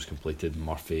getting the deals completed,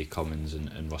 Murphy, Cummins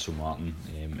and Russell Martin,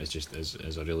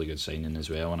 is a really good signing as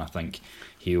well. And I think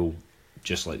he'll,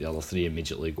 just like the other 3,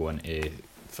 immediately go into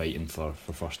fighting for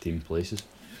first team places.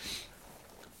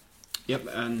 Yep.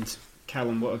 And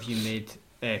Callum, what have you made,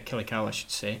 Killical I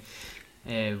should say,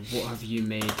 what have you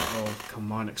made of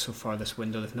Kilmarnock so far this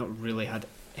window? They've not really had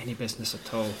any business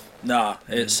at all. Nah,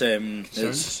 it's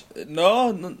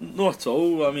no, not at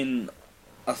all. I mean,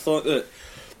 I thought that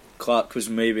Clark was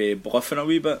maybe bluffing a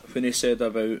wee bit when he said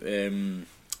about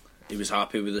he was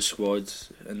happy with the squad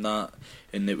and that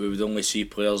we would only see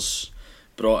players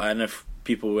brought in if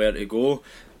people were to go.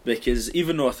 Because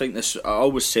even though I think this, I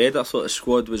always said I thought the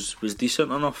squad was decent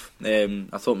enough.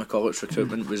 I thought McCulloch's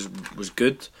recruitment was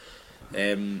good.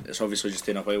 It's obviously just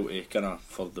taken a while to kind of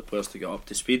for the players to get up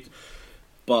to speed.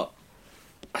 But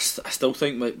I still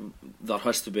think like there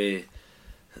has to be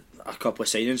a couple of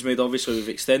signings made. Obviously, we've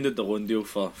extended the loan deal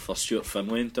for Stuart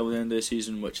Finlay until the end of the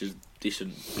season, which is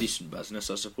decent business.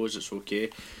 I suppose it's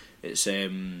okay. It's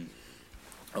like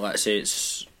I say,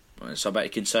 it's a bit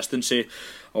of consistency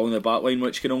along the back line,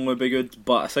 which can only be good.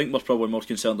 But I think we're probably more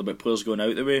concerned about players going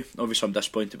out the way. Obviously, I'm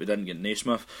disappointed we didn't get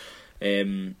Naismith,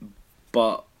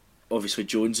 but obviously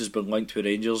Jones has been linked with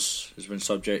Rangers, has been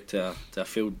subject to a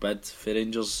failed bid for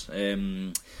Rangers.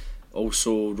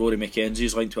 Also, Rory McKenzie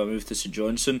is linked to a move to St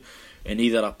Johnstone in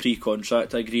either a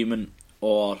pre-contract agreement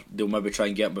or they'll maybe try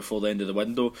and get him before the end of the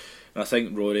window. And I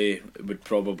think Rory would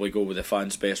probably go with the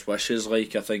fans' best wishes.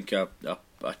 Like, I think a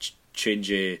change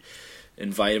of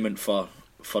environment for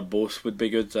both would be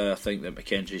good. I think that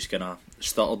McKenzie's kind of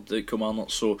stuttered at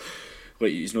Kilmarnock, so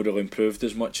he's not really improved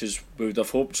as much as we would have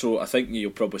hoped. So I think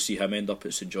you'll probably see him end up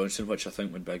at St Johnstone, which I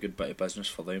think would be a good bit of business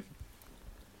for them.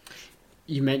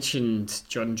 You mentioned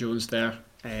John Jones there.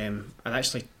 I'd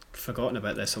actually forgotten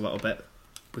about this a little bit.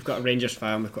 We've got a Rangers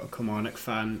fan, we've got a Kilmarnock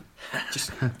fan.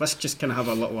 Let's just kind of have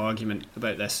a little argument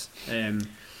about this.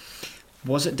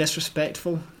 Was it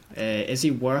disrespectful? Is he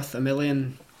worth $1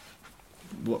 million?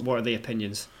 What are the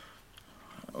opinions?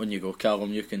 On you go,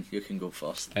 Callum. You can go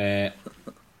first. I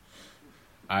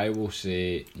will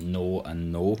say no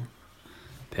and no.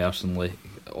 Personally,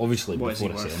 obviously, what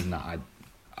before I say that,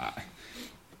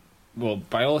 well,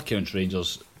 by all accounts,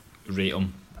 Rangers rate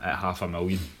him at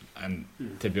 $500,000, and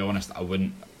to be honest, I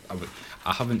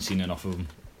haven't seen enough of him,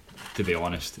 to be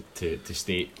honest, to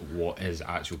state what his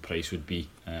actual price would be.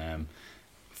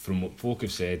 From what folk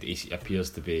have said, he appears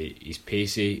to be, he's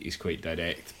pacey, he's quite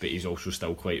direct, but he's also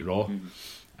still quite raw.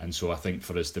 And so I think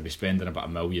for us to be spending about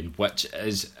 $1 million, which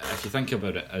is, if you think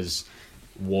about it, is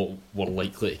what we're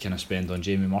likely to kind of spend on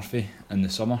Jamie Murphy in the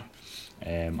summer.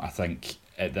 I think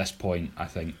at this point,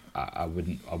 I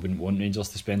wouldn't want Rangers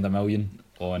to spend $1 million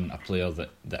on a player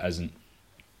that isn't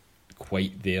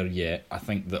quite there yet. I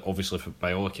think that obviously,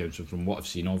 by all accounts, and from what I've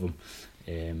seen of him,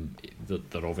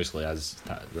 there obviously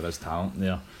there is talent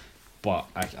there. But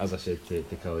as I said to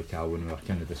Kelly Cal when we were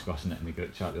kind of discussing it in the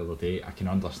group chat the other day, I can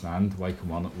understand why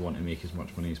Kilmarnock want to make as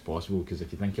much money as possible, because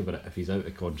if you think about it, if he's out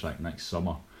of contract next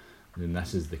summer, then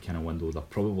this is the kind of window they're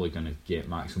probably going to get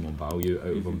maximum value out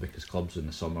of him, because clubs in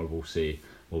the summer will say,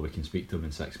 well, we can speak to him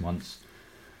in 6 months,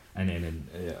 and then in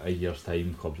a year's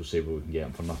time clubs will say, well, we can get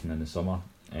him for nothing in the summer.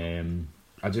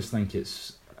 I just think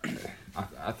it's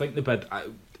I think the bid,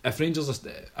 if Rangers,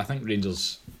 I think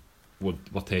Rangers were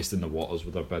testing the waters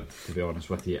with their bid, to be honest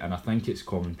with you, and I think it's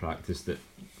common practice that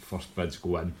first bids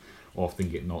go in, often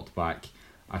get knocked back.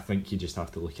 I think you just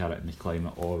have to look at it in the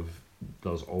climate of,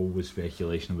 there's always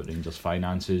speculation about Rangers'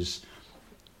 finances,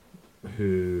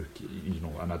 who,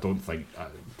 and I don't think,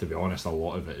 to be honest, a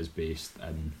lot of it is based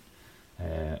in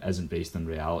isn't based in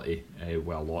reality.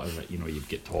 Well, a lot of it, you'd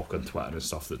get talk on Twitter and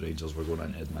stuff that Rangers were going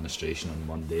into administration on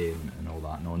Monday and all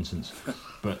that nonsense.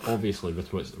 But obviously,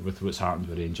 with what's happened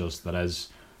with Rangers, there is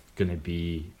going to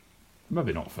be,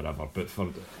 maybe not forever, but for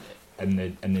in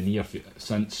the near future,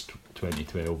 since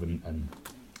 2012 and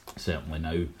certainly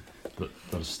now, but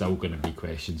there's still going to be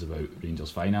questions about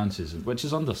Rangers' finances, which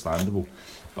is understandable.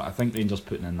 But I think Rangers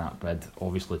putting in that bid,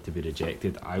 obviously to be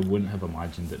rejected, I wouldn't have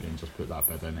imagined that Rangers put that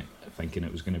bid in it thinking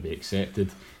it was going to be accepted.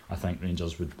 I think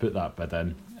Rangers would put that bid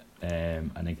in,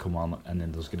 and then come on, and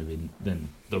then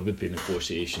there would be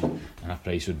negotiation, and a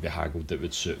price would be haggled that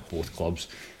would suit both clubs.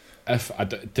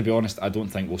 To be honest, I don't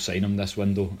think we'll sign him this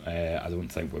window. I don't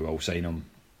think we will sign him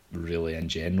really in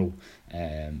general.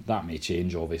 That may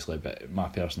change obviously, but my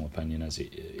personal opinion is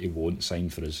he won't sign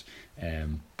for us.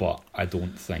 But I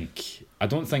don't think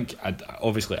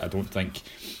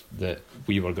that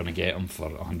we were going to get him for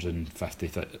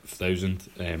 150,000,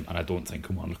 and I don't think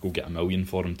Kilmarnock will get $1 million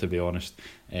for him, to be honest.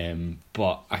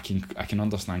 But I can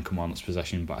understand Kilmarnock's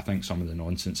position, but I think some of the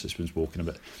nonsense that's been spoken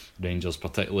about Rangers,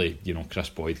 particularly Chris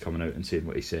Boyd coming out and saying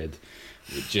what he said,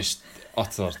 just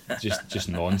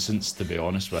nonsense, to be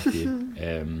honest with you.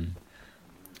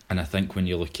 And I think when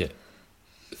you look at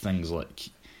things like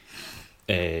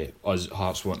us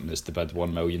Hearts wanting us to bid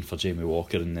 $1 million for Jamie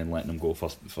Walker and then letting him go for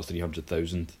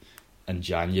 300,000 in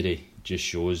January, just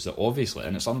shows that obviously,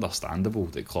 and it's understandable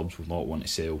that clubs will not want to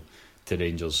sell to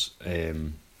Rangers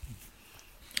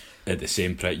at the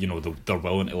same price. They're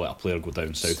willing to let a player go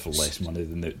down south for less money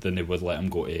than they would let him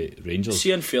go to Rangers.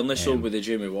 See, in fairness, though, with the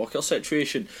Jamie Walker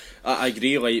situation, I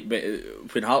agree. But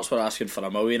when Hearts were asking for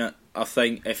 $1 million, I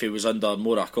think if he was under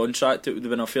more a contract, it would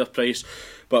have been a fair price.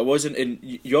 But it wasn't. And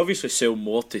you obviously sell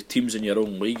more to teams in your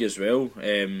own league as well,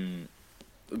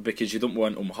 because you don't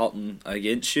want them hurting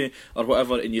against you or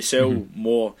whatever, and you sell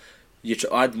more. You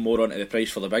add more onto the price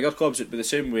for the bigger clubs. It'd be the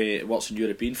same way it works in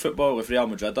European football. If Real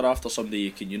Madrid are after somebody,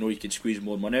 you can squeeze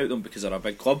more money out of them because they're a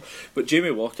big club. But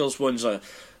Jamie Walker's one's a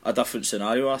different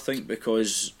scenario, I think,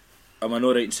 because am I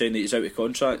not right in saying that he's out of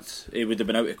contract? He would have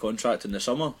been out of contract in the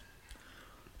summer.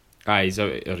 He's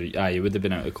out. He would have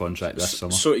been out of contract this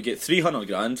summer. So to get 300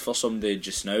 grand for somebody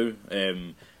just now,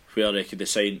 where they could have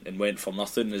signed and went for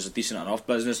nothing, is a decent enough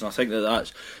business, and I think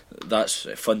that's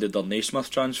funded their Naismith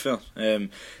transfer. To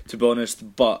be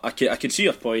honest, but I can see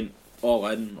your point all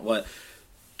in.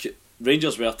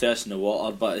 Rangers were testing the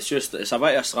water, but it's a bit of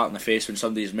a slap in the face when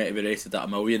somebody's meant to be rated at $1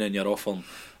 million and you're offering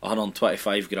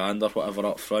 125 grand or whatever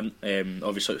up front.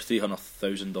 Obviously it was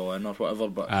 300,000 all in or whatever,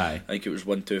 but aye. I think it was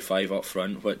 125 up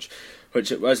front, which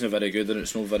it wasn't very good, and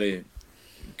it's not very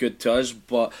good to us.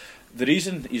 But the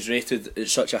reason he's rated at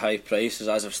such a high price,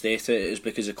 as I've stated, is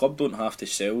because the club don't have to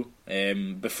sell.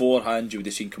 Beforehand, you would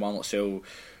have seen Kilmarnock sell.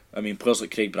 I mean, players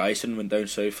like Craig Bryson went down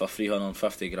south for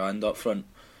 350 grand up front,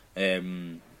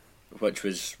 which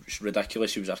was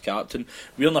ridiculous. He was our captain.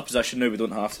 We're in a position now we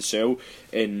don't have to sell,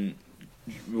 and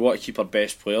we want to keep our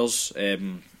best players.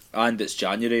 And it's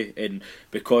January, and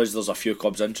because there's a few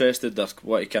clubs interested, they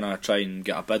want to kind of try and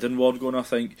get a bidding war going, I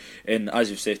think. And as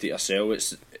you've said to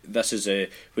yourself, this is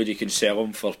where you can sell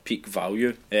them for peak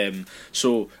value.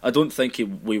 So I don't think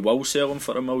we will sell them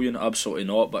for $1 million, absolutely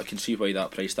not. But I can see why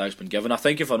that price tag's been given. I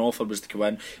think if an offer was to come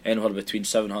in anywhere between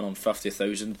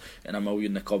 750,000 and $1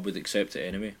 million, the club would accept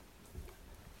it anyway.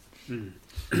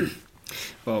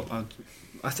 Well,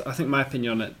 I think my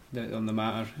opinion on the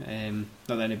matter,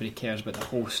 not that anybody cares about the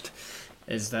host,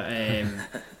 is that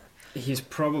he's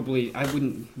probably, I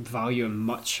wouldn't value him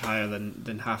much higher than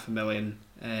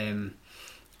 $500,000.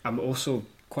 I'm also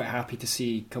quite happy to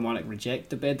see Kilmarnock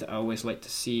reject the bid. I always like to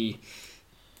see,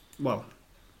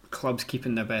 clubs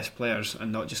keeping their best players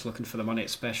and not just looking for the money.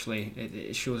 Especially,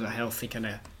 it shows a healthy kind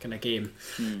of game.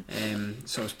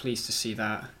 So I was pleased to see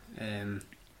that. And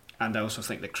I also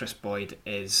think that Chris Boyd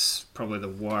is probably the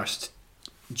worst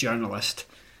journalist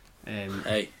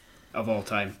of all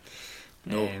time.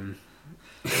 No.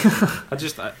 I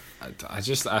just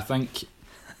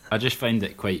find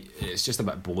it it's just a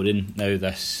bit boring now.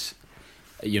 This,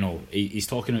 he's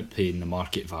talking about paying the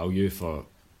market value for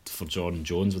Jordan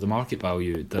Jones. With the market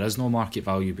value, there is no market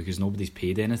value because nobody's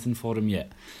paid anything for him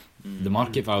yet. The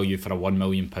market value for a £1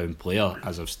 million player,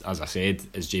 as I said,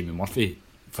 is Jamie Murphy,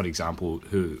 for example,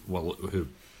 who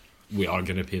we are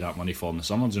going to pay that money for in the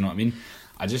summer. Do you know what I mean?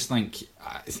 I just think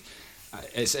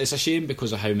it's a shame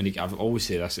because of how many. I've always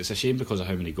said this. It's a shame because of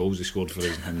how many goals he scored for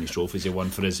us and how many trophies he won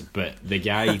for us. But the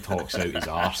guy talks out his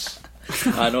arse.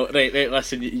 I know. Right.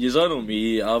 Listen, you don't know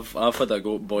me. I've had a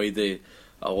go at Boyd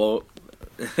a lot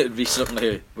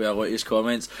recently with a lot of his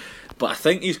comments, but I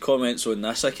think his comments on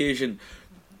this occasion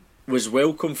was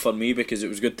welcome for me because it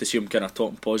was good to see him kind of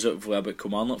talking positively about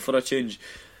Kilmarnock for a change.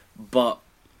 But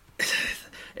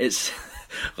it's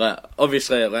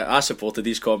obviously I supported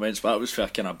these comments, but it was for a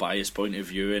kind of biased point of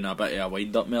view and a bit of a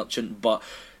wind-up merchant. But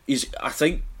I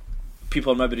think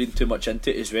people are maybe reading too much into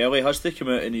it as well. He has to come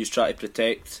out and he's trying to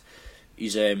protect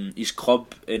his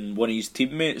club and one of his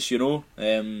teammates, you know,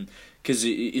 because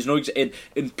he's not,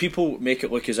 and people make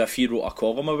it look as if he wrote a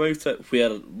column about it,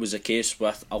 where it was the case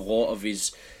with a lot of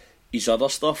his other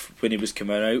stuff when he was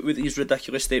coming out with these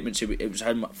ridiculous statements. It was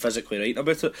him physically writing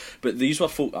about it, but these were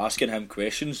folk asking him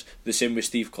questions, the same with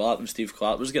Steve Clark. When Steve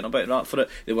Clark was getting a bit of that for it,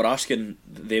 they were asking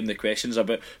them the questions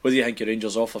about, what do you think your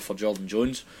Rangers offer for Jordan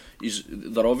Jones?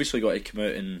 They're obviously got to come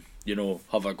out and, you know,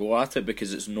 have a go at it,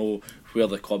 because it's no where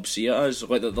the club see it as.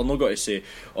 Like, they're not going to say,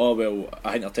 oh well,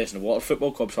 I think they're testing the water.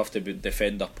 Football clubs have to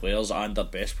defend their players and their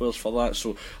best players for that.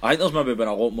 So I think there's maybe been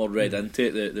a lot more read into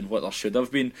it than what there should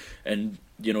have been. And,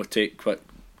 you know, take what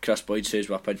Chris Boyd says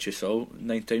with a pinch of salt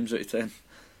 9 times out of 10.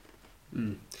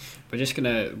 We're just going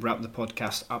to wrap the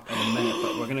podcast up in a minute,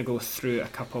 but we're going to go through a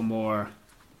couple more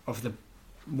of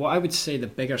what I would say the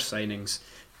bigger signings.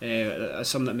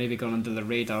 Some that maybe gone under the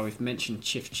radar. We've mentioned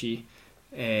Chifchi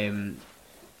during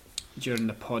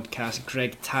the podcast.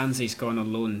 Greg Tansey's gone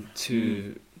on loan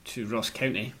to Ross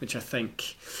County, which I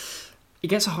think he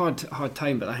gets a hard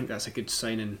time, but I think that's a good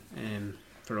signing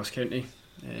for Ross County.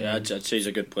 Yeah, I'd say he's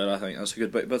a good player. I think that's a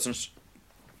good bit of business.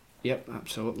 Yep,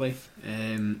 absolutely.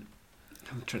 I'm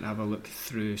trying to have a look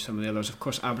through some of the others. Of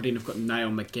course, Aberdeen have got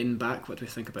Niall McGinn back. What do we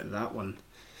think about that one?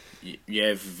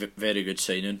 Yeah, very good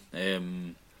signing.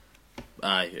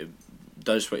 It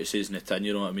does what he says in the tin,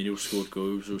 you know what I mean. He'll score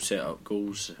goals, he'll set up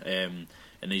goals, and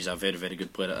he's a very, very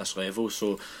good player at this level.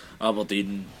 So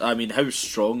Aberdeen, I mean, how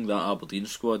strong that Aberdeen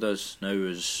squad is now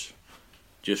is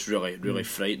just really, really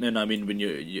frightening. I mean, when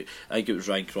you I think it was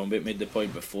Ryan Crombie made the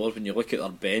point before, when you look at their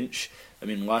bench, I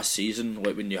mean, last season,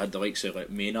 like when you had the likes of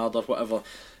like Maynard or whatever,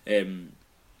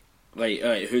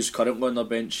 who's currently on their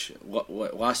bench,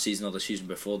 last season or the season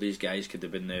before, these guys could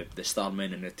have been the star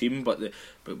men in the team, but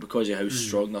because of how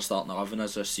strong their starting 11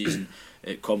 is this season,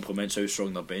 it complements how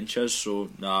strong their bench is. So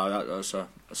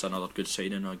that's another good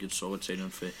signing, a good solid signing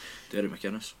for Derek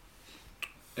McInnes.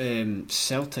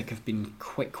 Celtic have been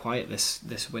quite quiet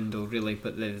this window, really,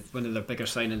 but one of their bigger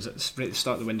signings at the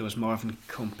start of the window was Marvin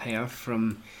Compere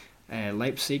from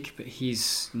Leipzig, but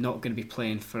he's not going to be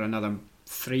playing for another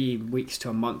 3 weeks to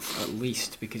a month at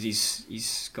least, because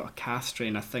he's got a calf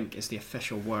strain, I think is the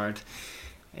official word.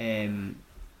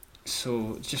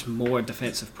 So it's just more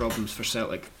defensive problems for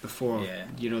Celtic before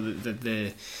you know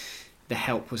the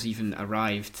help was even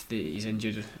arrived. He's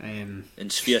injured. And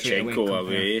Sviatchenko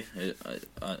away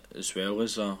as well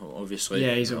as obviously.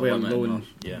 Yeah, he's away on loan.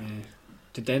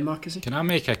 To Denmark, is he? Can I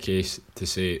make a case to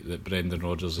say that Brendan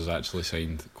Rodgers has actually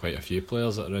signed quite a few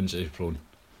players that are injury prone?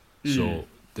 So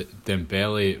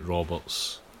Dembele,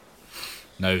 Roberts,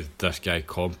 now this guy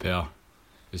Compere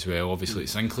as well. Obviously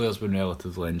Sinclair's been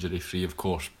relatively injury free, of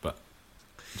course, but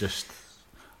just,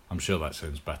 I'm sure that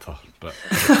sounds bitter, but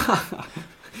do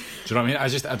you know what I mean?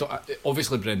 I don't,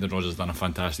 obviously Brendan Rodgers done a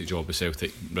fantastic job with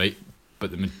Celtic, right?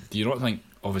 But do you not think,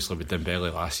 obviously with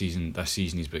Dembele last season, this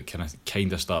season he's been kind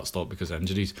of start-stop because of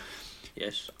injuries?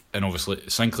 Yes. And obviously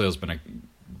Sinclair's been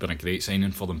a great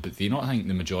signing for them, but do you not think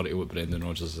the majority of what Brendan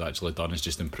Rodgers has actually done is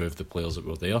just improved the players that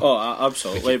were there? Oh,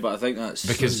 absolutely, but I think that's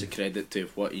a credit to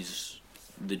what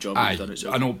the job he's done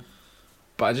itself. I know,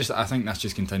 but I think that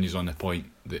just continues on the point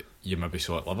that you maybe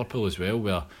saw at Liverpool as well,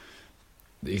 where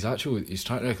his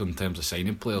track record in terms of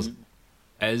signing players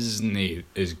isn't he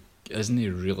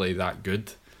really that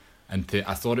good? And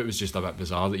I thought it was just a bit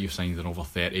bizarre that you've signed an over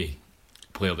 30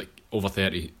 player, over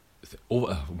 30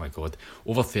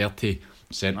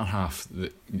 centre half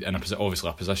in obviously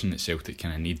a position that Celtic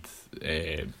kind of need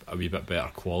a wee bit better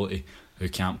quality, who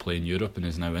can't play in Europe and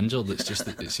is now injured. It's just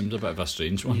it seems a bit of a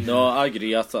strange one. No, I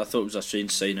agree. I thought it was a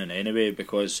strange signing anyway,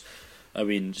 because I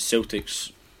mean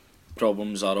Celtic's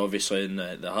problems are obviously in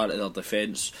the heart of their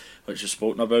defence, which is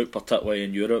spoken about, particularly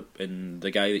in Europe, and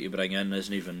the guy that you bring in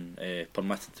isn't even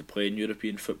permitted to play in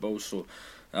European football. So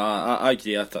I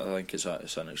agree. I think it's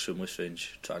an extremely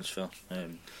strange transfer,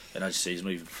 and as you say, he's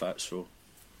not even fit. So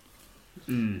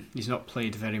he's not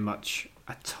played very much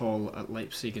at all at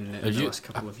Leipzig in the last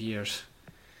couple of years.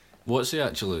 What's he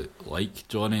actually like,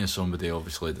 Johnny, as somebody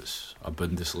obviously that's a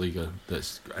Bundesliga,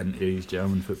 that's into his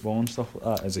German football and stuff like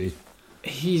that? Is he?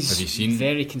 He's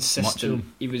very consistent.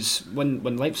 He was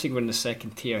when Leipzig were in the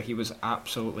second tier, he was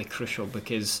absolutely crucial,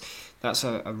 because that's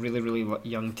a really, really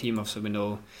young team. Obviously, we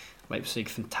know Leipzig,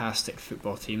 fantastic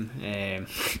football team.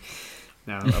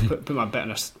 Now I'll put my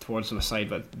bitterness towards them aside,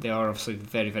 but they are obviously a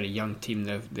very, very young team.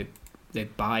 They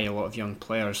buy a lot of young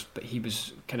players, but he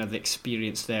was kind of the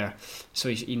experience there, so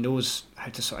he knows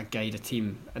how to sort of guide a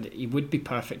team, and he would be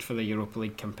perfect for the Europa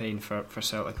League campaign for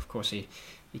Celtic. Of course, he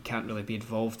can't really be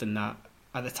involved in that.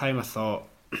 At the time I thought,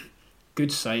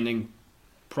 good signing,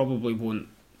 probably won't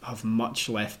have much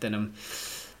left in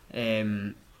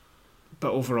him.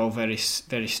 But overall, very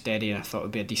very steady, and I thought it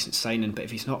would be a decent signing. But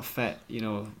if he's not fit, he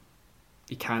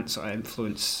can't sort of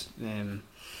influence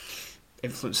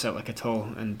Celtic at all,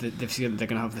 and they're going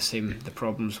to have the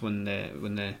problems when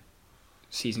the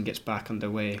season gets back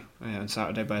underway on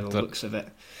Saturday by the looks of it.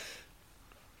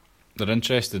 They're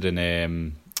interested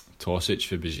in Tosic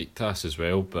for Besiktas as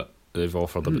well, but they've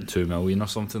offered about 2 million or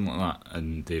something like that,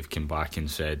 and they've come back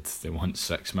and said they want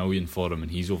 6 million for him,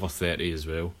 and he's over 30 as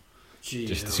well. Jeez,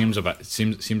 just seems a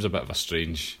bit of a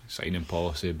strange signing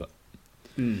policy, but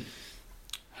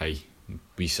hey,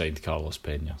 we signed Carlos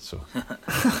Pena, so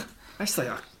that's like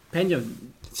Pena.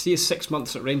 See his 6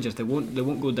 months at Rangers, they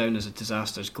won't go down as a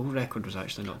disaster. His goal record was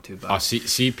actually not too bad.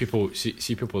 See people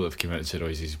that have come out and said, "Oh,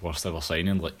 he's his worst ever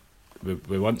signing." Like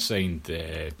we once signed,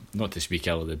 not to speak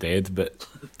ill of the dead, but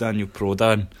Daniel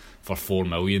Prodan for 4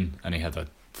 million, and he had a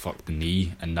fucked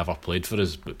knee and never played for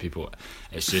us. But people,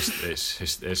 it's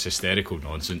hysterical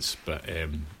nonsense. But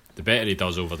the better he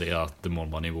does over there, the more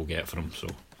money we'll get for him. So,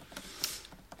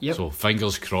 yep. So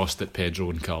fingers crossed that Pedro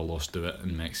and Carlos do it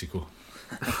in Mexico.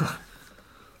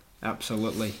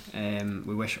 Absolutely.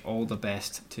 We wish all the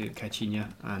best to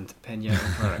Caixinha and Pena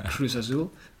for Cruz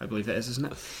Azul, I believe it is,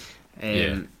 isn't it?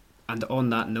 Yeah. And on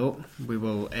that note, we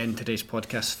will end today's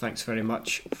podcast. Thanks very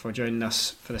much for joining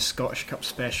us for the Scottish Cup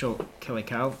special, Killie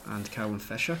Cal and Callum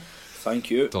Fisher.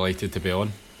 Thank you. Delighted to be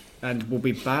on. And we'll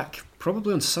be back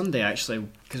probably on Sunday, actually,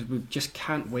 because we just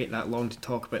can't wait that long to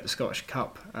talk about the Scottish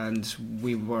Cup. And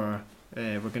we're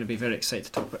going to be very excited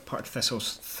to talk about Partick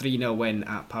Thistle's 3-0 win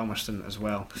at Palmerston as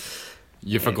well.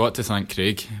 You forgot to thank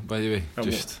Craig, by the way.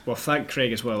 Well, thank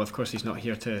Craig as well. Of course, he's not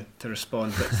here to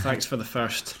respond, but thanks for the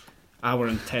first hour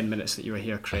and 10 minutes that you were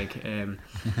here, Craig.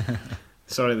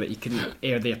 Sorry that you couldn't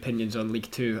air the opinions on League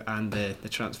 2 and the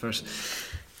transfers.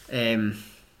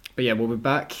 But yeah, we'll be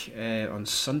back on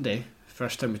Sunday.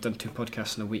 First time we've done 2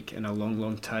 podcasts in a week in a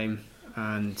long time.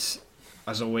 And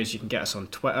as always, you can get us on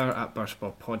Twitter at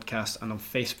Burstball Podcast and on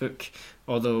Facebook,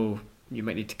 although you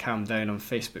might need to calm down on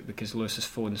Facebook because Lewis's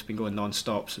phone's been going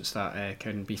non-stop since that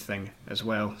Cowden B thing as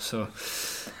well. So,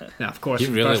 now of course, he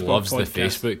really Burstball loves Podcast, the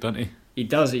Facebook, doesn't he? He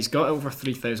does. He's got over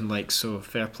 3,000 likes, so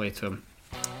fair play to him.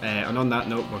 And on that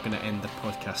note, we're going to end the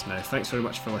podcast now. Thanks very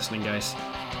much for listening, guys.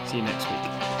 See you next week.